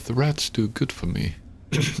yeah, but the rats do good for me.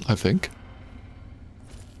 I think.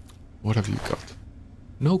 What have you got?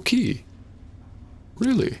 No key.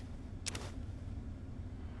 Really?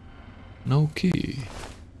 No key.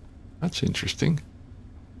 That's interesting.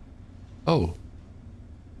 Oh.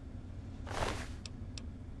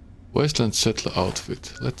 Wasteland Settler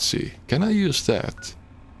outfit. Let's see. Can I use that?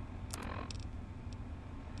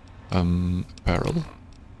 Apparel.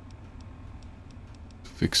 To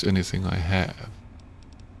fix anything I have.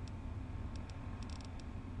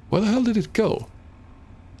 Where the hell did it go?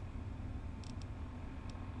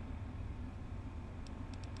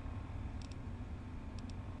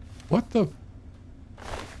 What the?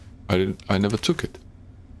 I never took it.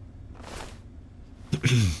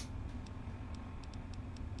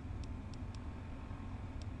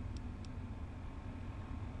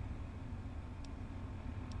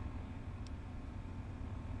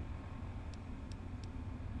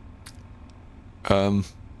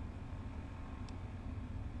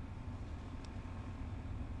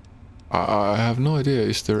 I have no idea.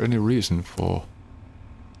 Is there any reason for?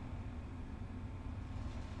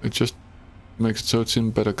 It just makes it so it's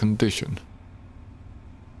in better condition.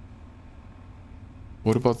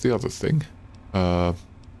 What about the other thing?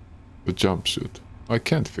 The jumpsuit. I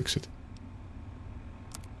can't fix it.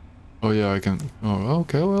 Oh yeah, I can... Oh,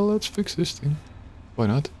 okay, well, let's fix this thing. Why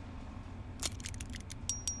not?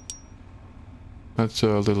 That's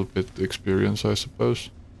a little bit experience, I suppose.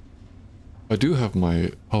 I do have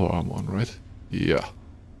my power arm on, right? Yeah,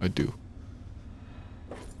 I do.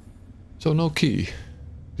 So no key.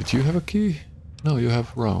 Did you have a key? No, you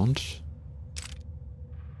have rounds.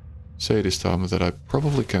 Say this time that I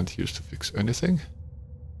probably can't use to fix anything.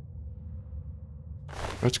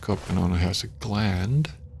 Red Scorpion only has a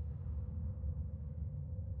gland.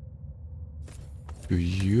 Do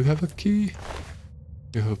you have a key?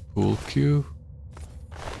 You have a pool cue.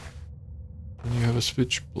 And you have a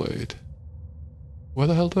switchblade. Where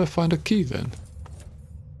the hell do I find a key then?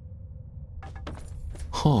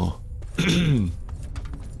 Huh.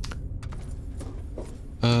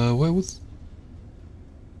 Where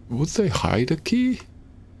would they hide a key?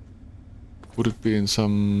 Would it be in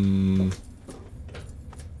some...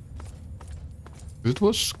 It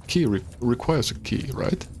was key requires a key,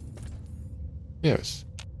 right? Yes.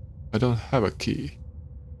 I don't have a key.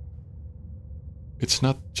 It's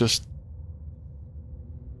not just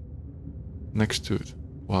next to it.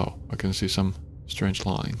 Wow, I can see some strange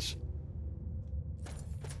lines.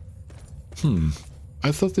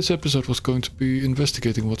 I thought this episode was going to be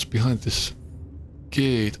investigating what's behind this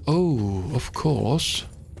gate. Oh, of course.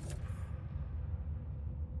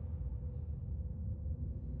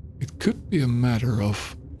 It could be a matter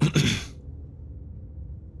of...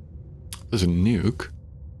 There's a nuke.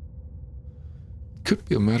 It could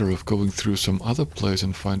be a matter of going through some other place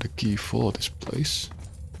and find a key for this place.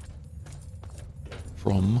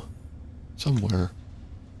 From somewhere.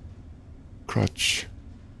 Crutch.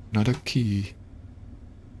 Not a key.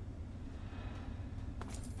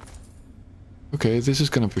 Okay, this is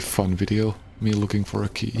gonna be a fun video. Me looking for a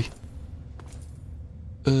key.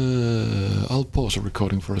 I'll pause the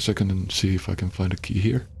recording for a second and see if I can find a key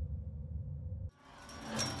here.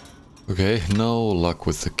 Okay, no luck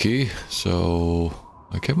with the key, so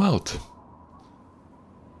I came out.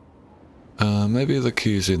 Maybe the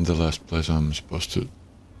key is in the last place I'm supposed to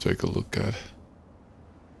take a look at.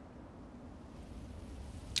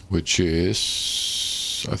 Which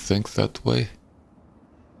is, I think, that way.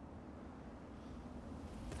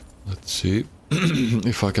 Let's see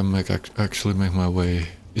if I can actually make my way.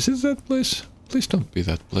 Is it that place? Please don't be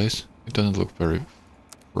that place. It doesn't look very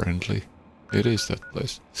friendly. It is that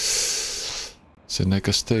place.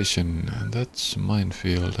 Seneca Station, and that's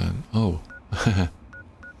minefield, and oh,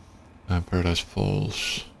 Paradise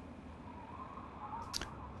Falls.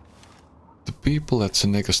 The people at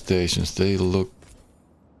Seneca Stations, they look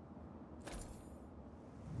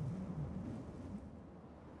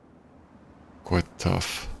quite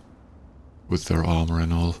tough with their armor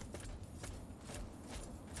and all.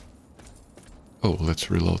 Oh,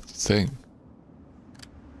 let's reload the thing.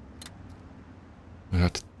 I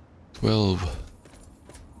had 12.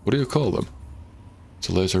 What do you call them? It's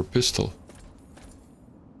a laser pistol.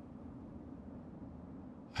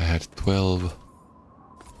 I had 12.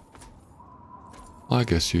 I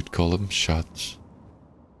guess you'd call them shots.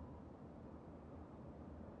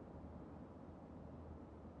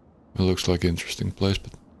 It looks like an interesting place,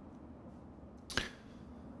 but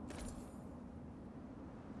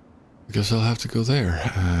I guess I'll have to go there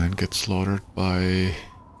and get slaughtered by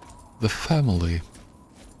the family.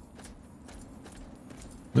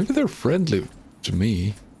 Maybe they're friendly to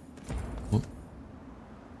me.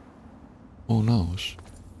 Who knows?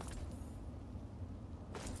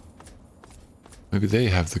 Maybe they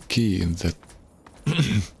have the key in that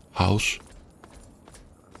house.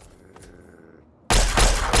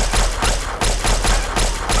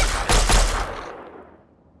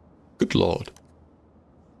 Good lord.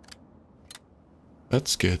 That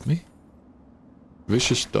scared me.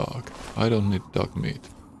 Vicious dog. I don't need dog meat.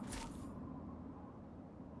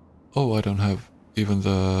 Oh, I don't have even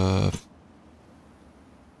the...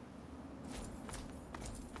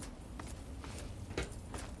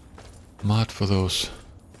 mod for those.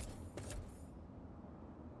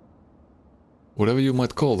 Whatever you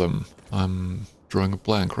might call them. I'm drawing a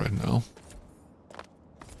blank right now.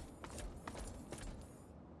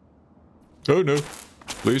 Oh no.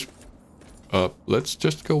 Please. Let's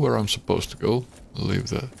just go where I'm supposed to go. Leave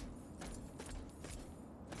the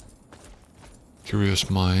curious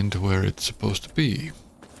mind where it's supposed to be.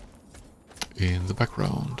 In the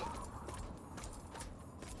background.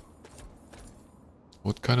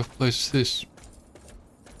 What kind of place is this?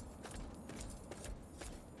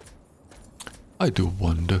 I do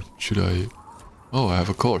wonder, should I... Oh, I have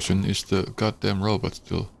a caution. Is the goddamn robot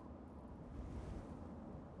still...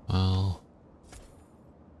 Well...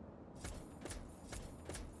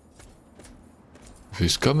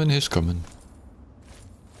 he's coming, he's coming.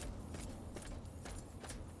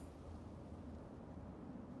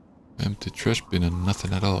 Empty trash bin and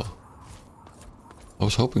nothing at all. I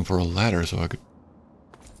was hoping for a ladder so I could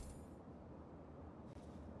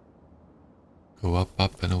go up,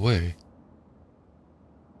 up and away.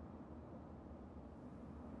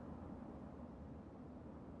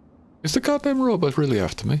 Is the goddamn robot really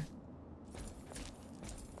after me?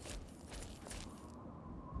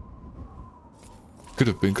 Could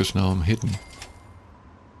have been because now I'm hidden.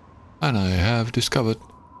 And I have discovered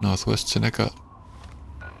Northwest Seneca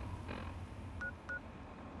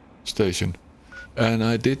Station. And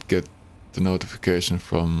I did get the notification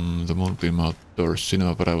from the Moonbeam Outdoor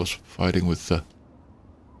Cinema, but I was fighting with the...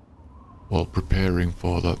 well, preparing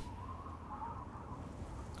for the...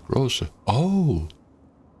 grocer. Oh!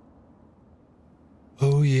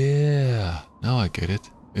 Oh yeah! Now I get it.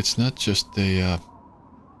 It's not just a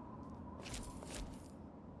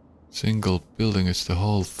single building, it's the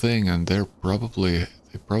whole thing, and they probably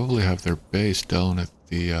have their base down at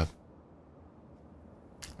the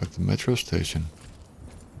metro station.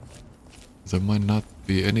 There might not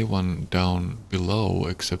be anyone down below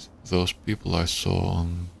except those people I saw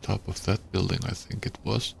on top of that building, I think it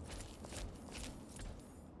was.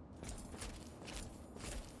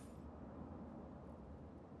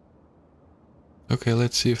 Okay,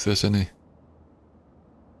 let's see if there's any...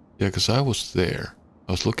 yeah, because I was there.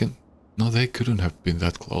 I was looking... no, they couldn't have been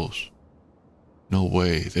that close. No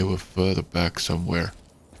way, they were further back somewhere.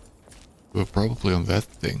 They were probably on that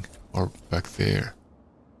thing, or back there.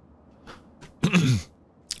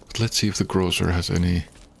 But let's see if the grocer has any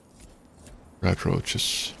rat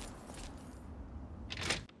roaches.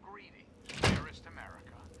 Greetings, dearest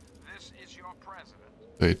America. This is your president.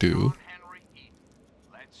 They do. Henry Eaton.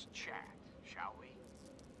 Let's chat, shall we?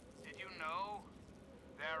 Did you know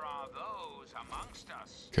there are those amongst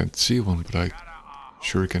us? Can't see one, but I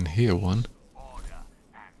sure can hear one. Order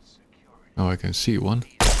and security. Now I can see one.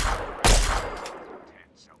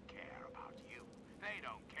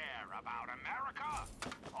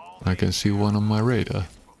 I can see one on my radar.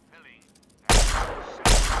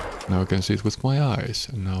 Now I can see it with my eyes,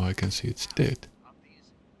 and now I can see it's dead.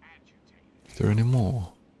 Is there any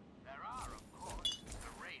more?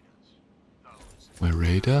 My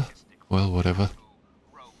radar? Well, whatever.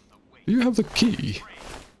 Do you have the key?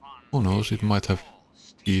 Who knows, it might have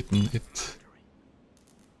eaten it.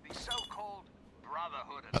 The so-called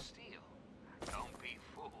Brotherhood of Steel. Don't be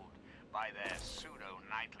fooled by their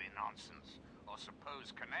pseudo-knightly nonsense or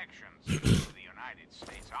supposed connections to the United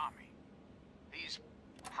States Army. These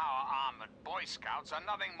power-armored Boy Scouts are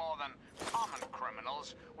nothing more than common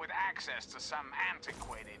criminals with access to some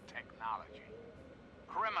antiquated technology.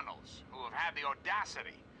 Criminals who have had the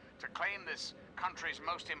audacity to claim this country's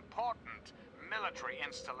most important military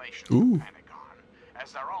installation, the Pentagon,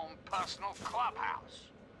 as their own personal clubhouse.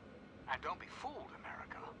 And don't be fooled,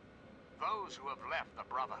 America. Those who have left the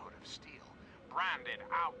Brotherhood of Steel, branded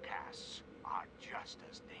outcasts, are just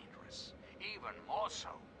as dangerous, even more so,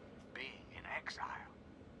 being in exile.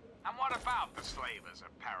 And what about the slavers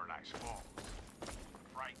of Paradise Falls?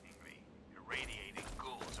 Frighteningly irradiating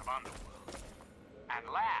ghouls of underworld. And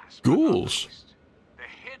last but not Ghouls? least, the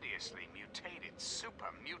hideously mutated super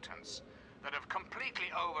mutants that have completely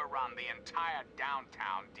overrun the entire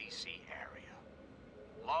downtown DC area.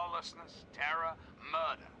 Lawlessness, terror,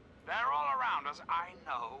 murder. They're all around us. I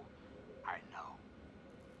know.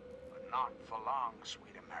 But not for long,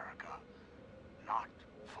 sweet America. Not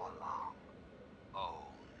for long. Oh,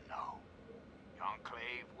 no. The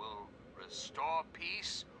Enclave will restore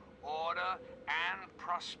peace, order, and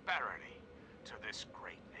prosperity to this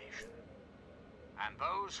great nation. And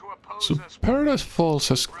those who oppose So us Paradise Falls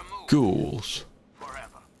has ghouls.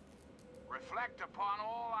 forever. Reflect upon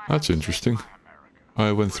all I That's have interesting. said, my America.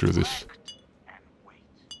 I went through this. Reflect and wait.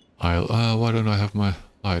 I'll, why don't I have my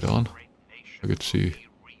light on? Great nation I could see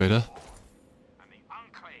will be better. reborn, and the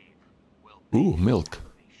Enclave will be Ooh, milk. a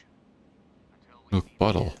nation. Until we Milk meet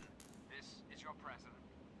bottle. again, this is your president,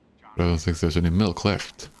 John But I don't think there's any milk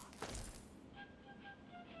left.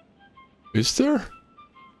 Is there?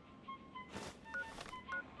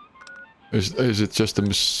 Is it just a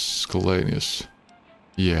miscellaneous?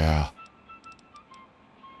 Yeah.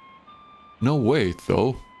 No wait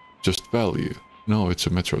though. Just value. No, it's a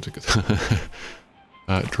metro ticket.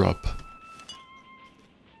 Drop.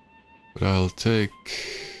 But I'll take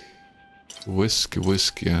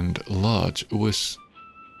whiskey, and large whiskey.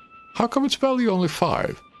 How come its value only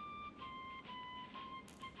 5?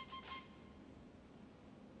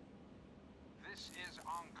 This is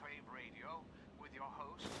Enclave Radio with your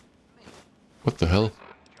host, me, What the hell?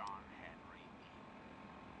 John Henry Eaton.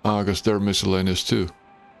 Ah, because they're miscellaneous too.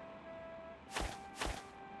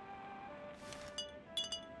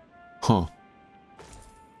 Huh.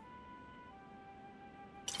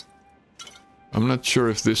 I'm not sure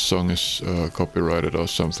if this song is copyrighted or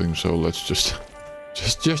something, so let's just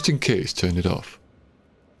in case, turn it off.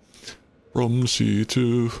 From C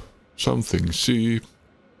to something C.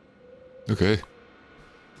 Okay.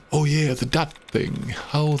 Oh yeah, the dot thing.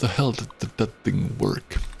 How the hell did the dot thing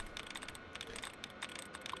work?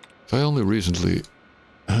 So I only recently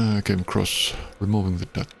came across removing the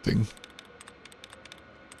dot thing.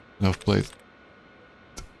 And I've played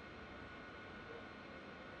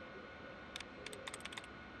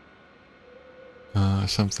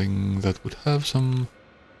something that would have some...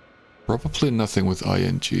 Probably nothing with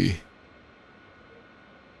ing.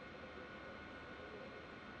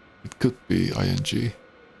 It could be ing.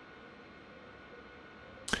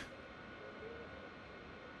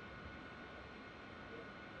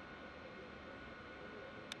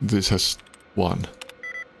 This has one.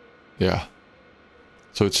 Yeah.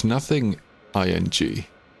 So it's nothing ing.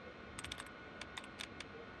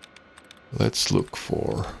 Let's look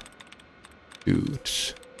for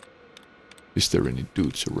dudes. Is there any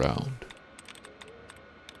dudes around?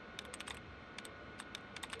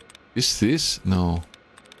 Is this? No.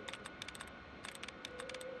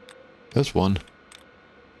 That's one.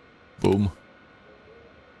 Boom.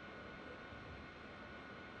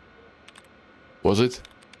 Was it?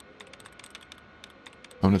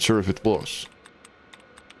 I'm not sure if it was.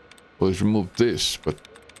 Well, it removed this, but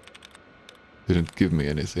didn't give me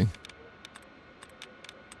anything.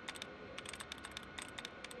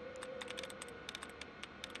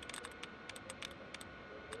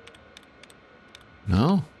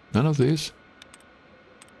 No? None of these?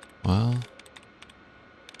 Well...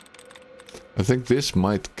 I think this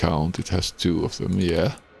might count. It has two of them,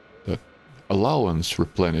 yeah. That allowance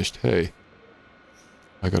replenished. Hey.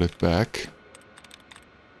 I got it back.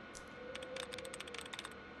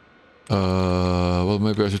 Well,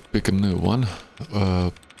 maybe I should pick a new one.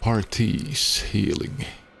 Parties healing.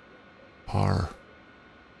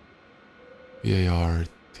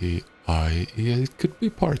 P-A-R-T-I. Yeah, it could be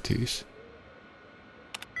parties.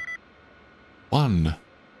 One.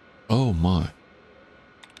 Oh my.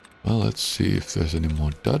 Well, let's see if there's any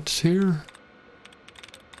more duds here.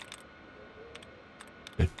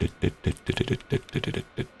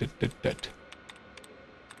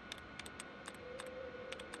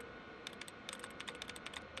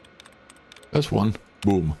 That's one.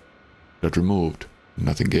 Boom. That removed.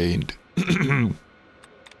 Nothing gained.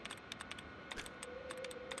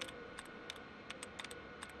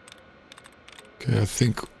 Okay, I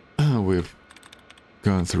think we've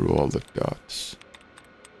gone through all the dots.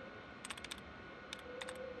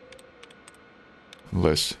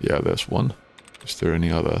 Unless, yeah, there's one. Is there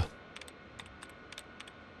any other?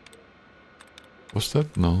 Was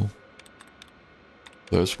that? No.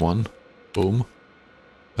 There's one. Boom.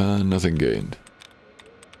 Nothing gained.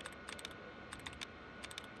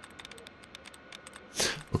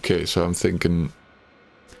 Okay, so I'm thinking...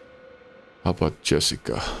 How about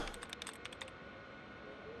Jessica?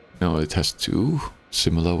 No, it has two.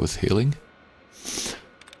 Similar with healing.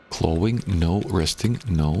 Clawing, no. Resting,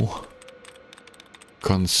 no.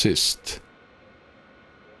 Consist.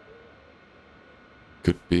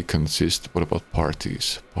 Could be consist. What about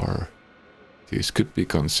parties? Parties could be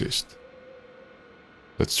consist.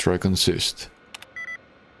 Let's try consist.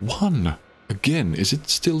 One! Again, is it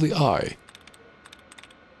still the I?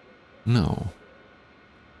 No.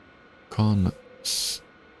 Oh,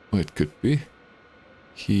 it could be.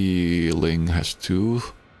 Healing has two.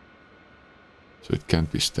 So it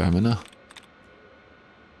can't be stamina.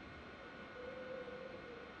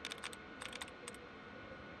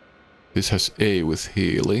 This has A with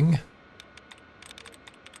healing.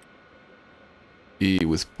 E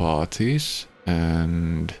with parties.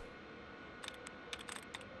 And...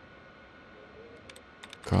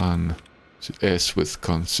 S with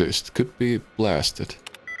consist. Could be blasted.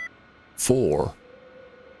 4.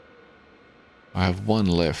 I have one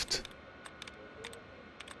left.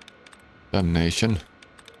 Damnation.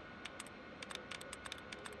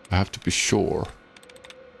 I have to be sure.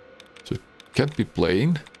 So it can't be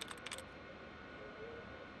plain.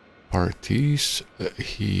 Parties.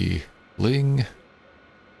 Healing.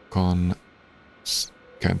 Can't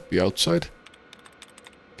be outside.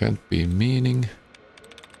 Can't be meaning.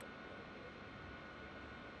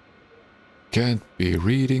 Can't be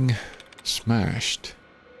reading. Smashed.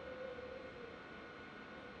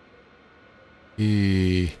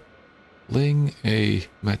 Healing. A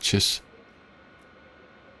matches.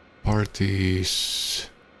 Parties.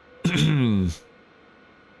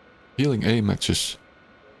 Healing A matches.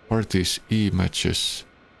 Parties E matches.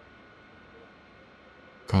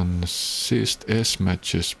 Consist S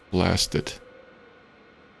matches. Blasted.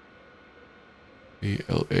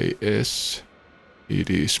 ELAS.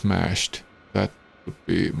 ED smashed. That would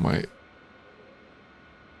be my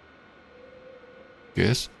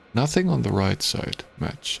guess. Nothing on the right side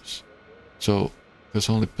matches. So there's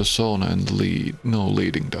only persona and lead. No,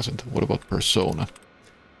 leading doesn't. What about persona?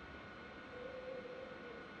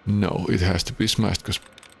 No, it has to be smashed because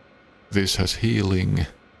this has healing.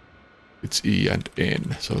 It's E and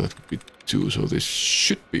N, so that would be 2. So this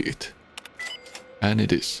should be it. And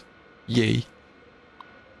it is. Yay.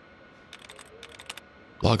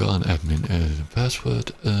 Log on admin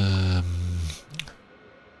password.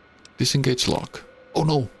 Disengage lock. Oh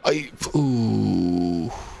no!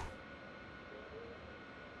 Ooh.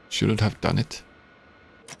 Shouldn't have done it.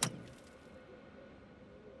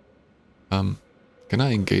 Can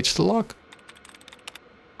I engage the lock?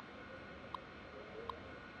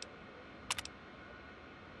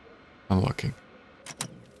 Unlocking.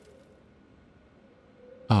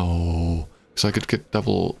 Oh, because I could get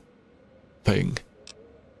double thing.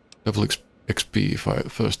 Double XP if I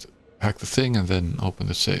first hack the thing and then open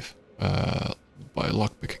the safe. By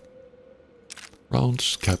lockpicking.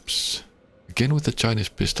 Rounds, caps. Again with the Chinese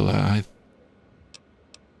pistol. Did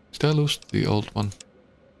I lose the old one?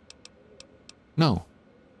 No.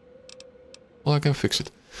 Well, I can fix it.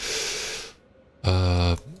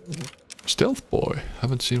 Stealth boy.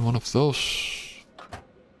 Haven't seen one of those.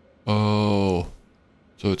 Oh.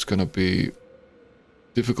 So it's gonna be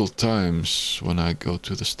difficult times when I go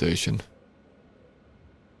to the station.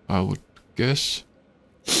 I would guess.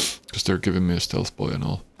 Because they're giving me a stealth boy and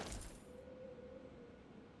all.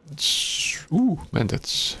 Ooh,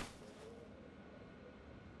 bandits.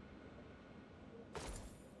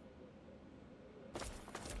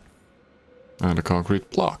 And a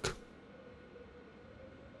concrete block.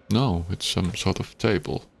 No, it's some sort of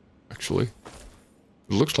table, actually.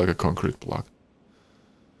 It looks like a concrete block.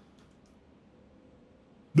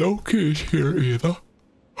 No keys here either.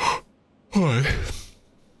 Hi.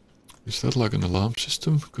 Is that like an alarm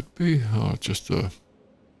system? Could be. Or just a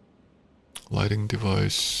lighting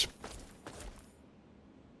device.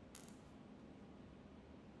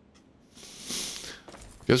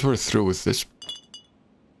 Guess we're through with this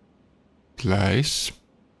place.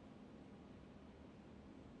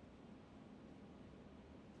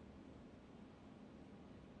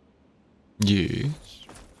 Yes.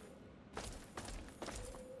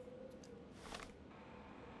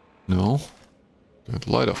 No. Turn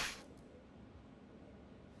the light off.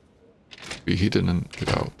 Be hidden and get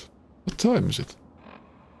out. What time is it?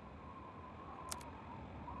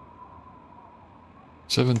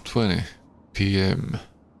 7:20 p.m.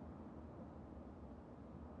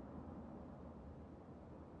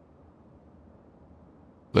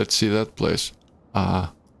 Let's see that place.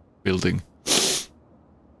 Building.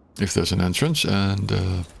 If there's an entrance, and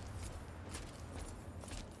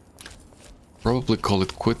probably call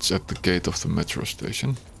it quits at the gate of the metro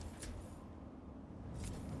station.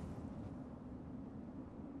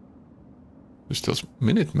 It's just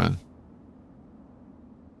Minuteman.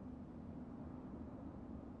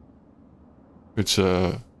 It's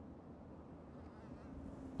oh.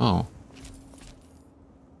 Oh.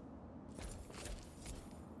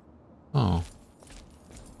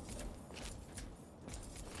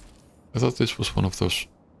 I thought this was one of those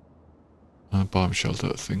bomb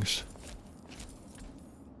shelter things.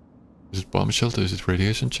 Is it bomb shelter? Is it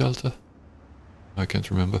radiation shelter? I can't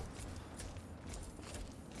remember.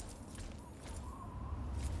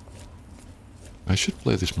 I should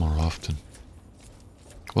play this more often.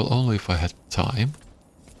 Well, only if I had time.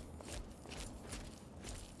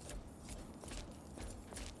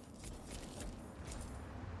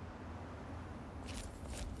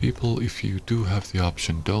 People, if you do have the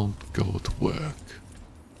option, don't go to work.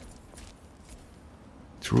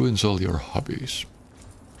 It ruins all your hobbies.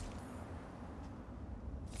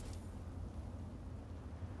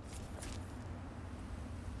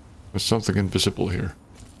 There's something invisible here.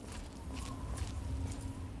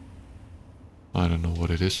 I don't know what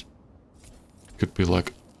it is. Could be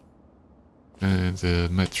like the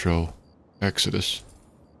metro exodus.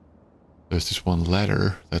 There's this one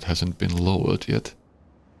ladder that hasn't been lowered yet.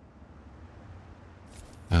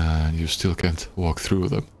 And you still can't walk through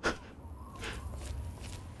them.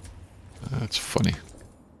 That's funny.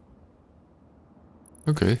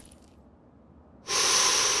 Okay.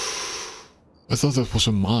 I thought that was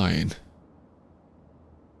a mine.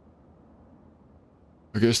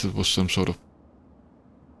 I guess that was some sort of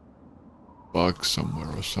bug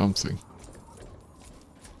somewhere or something.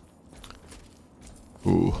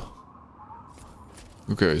 Ooh.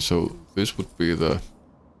 Okay, so this would be the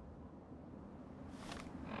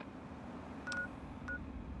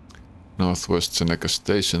Northwest Seneca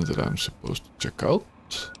station that I'm supposed to check out.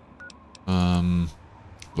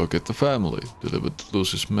 Locate the family. Deliver to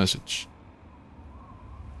Lucy's message.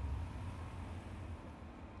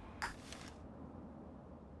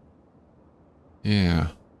 Yeah.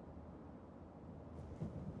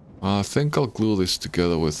 I think I'll glue this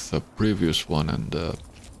together with the previous one and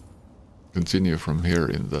continue from here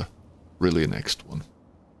in the really next one.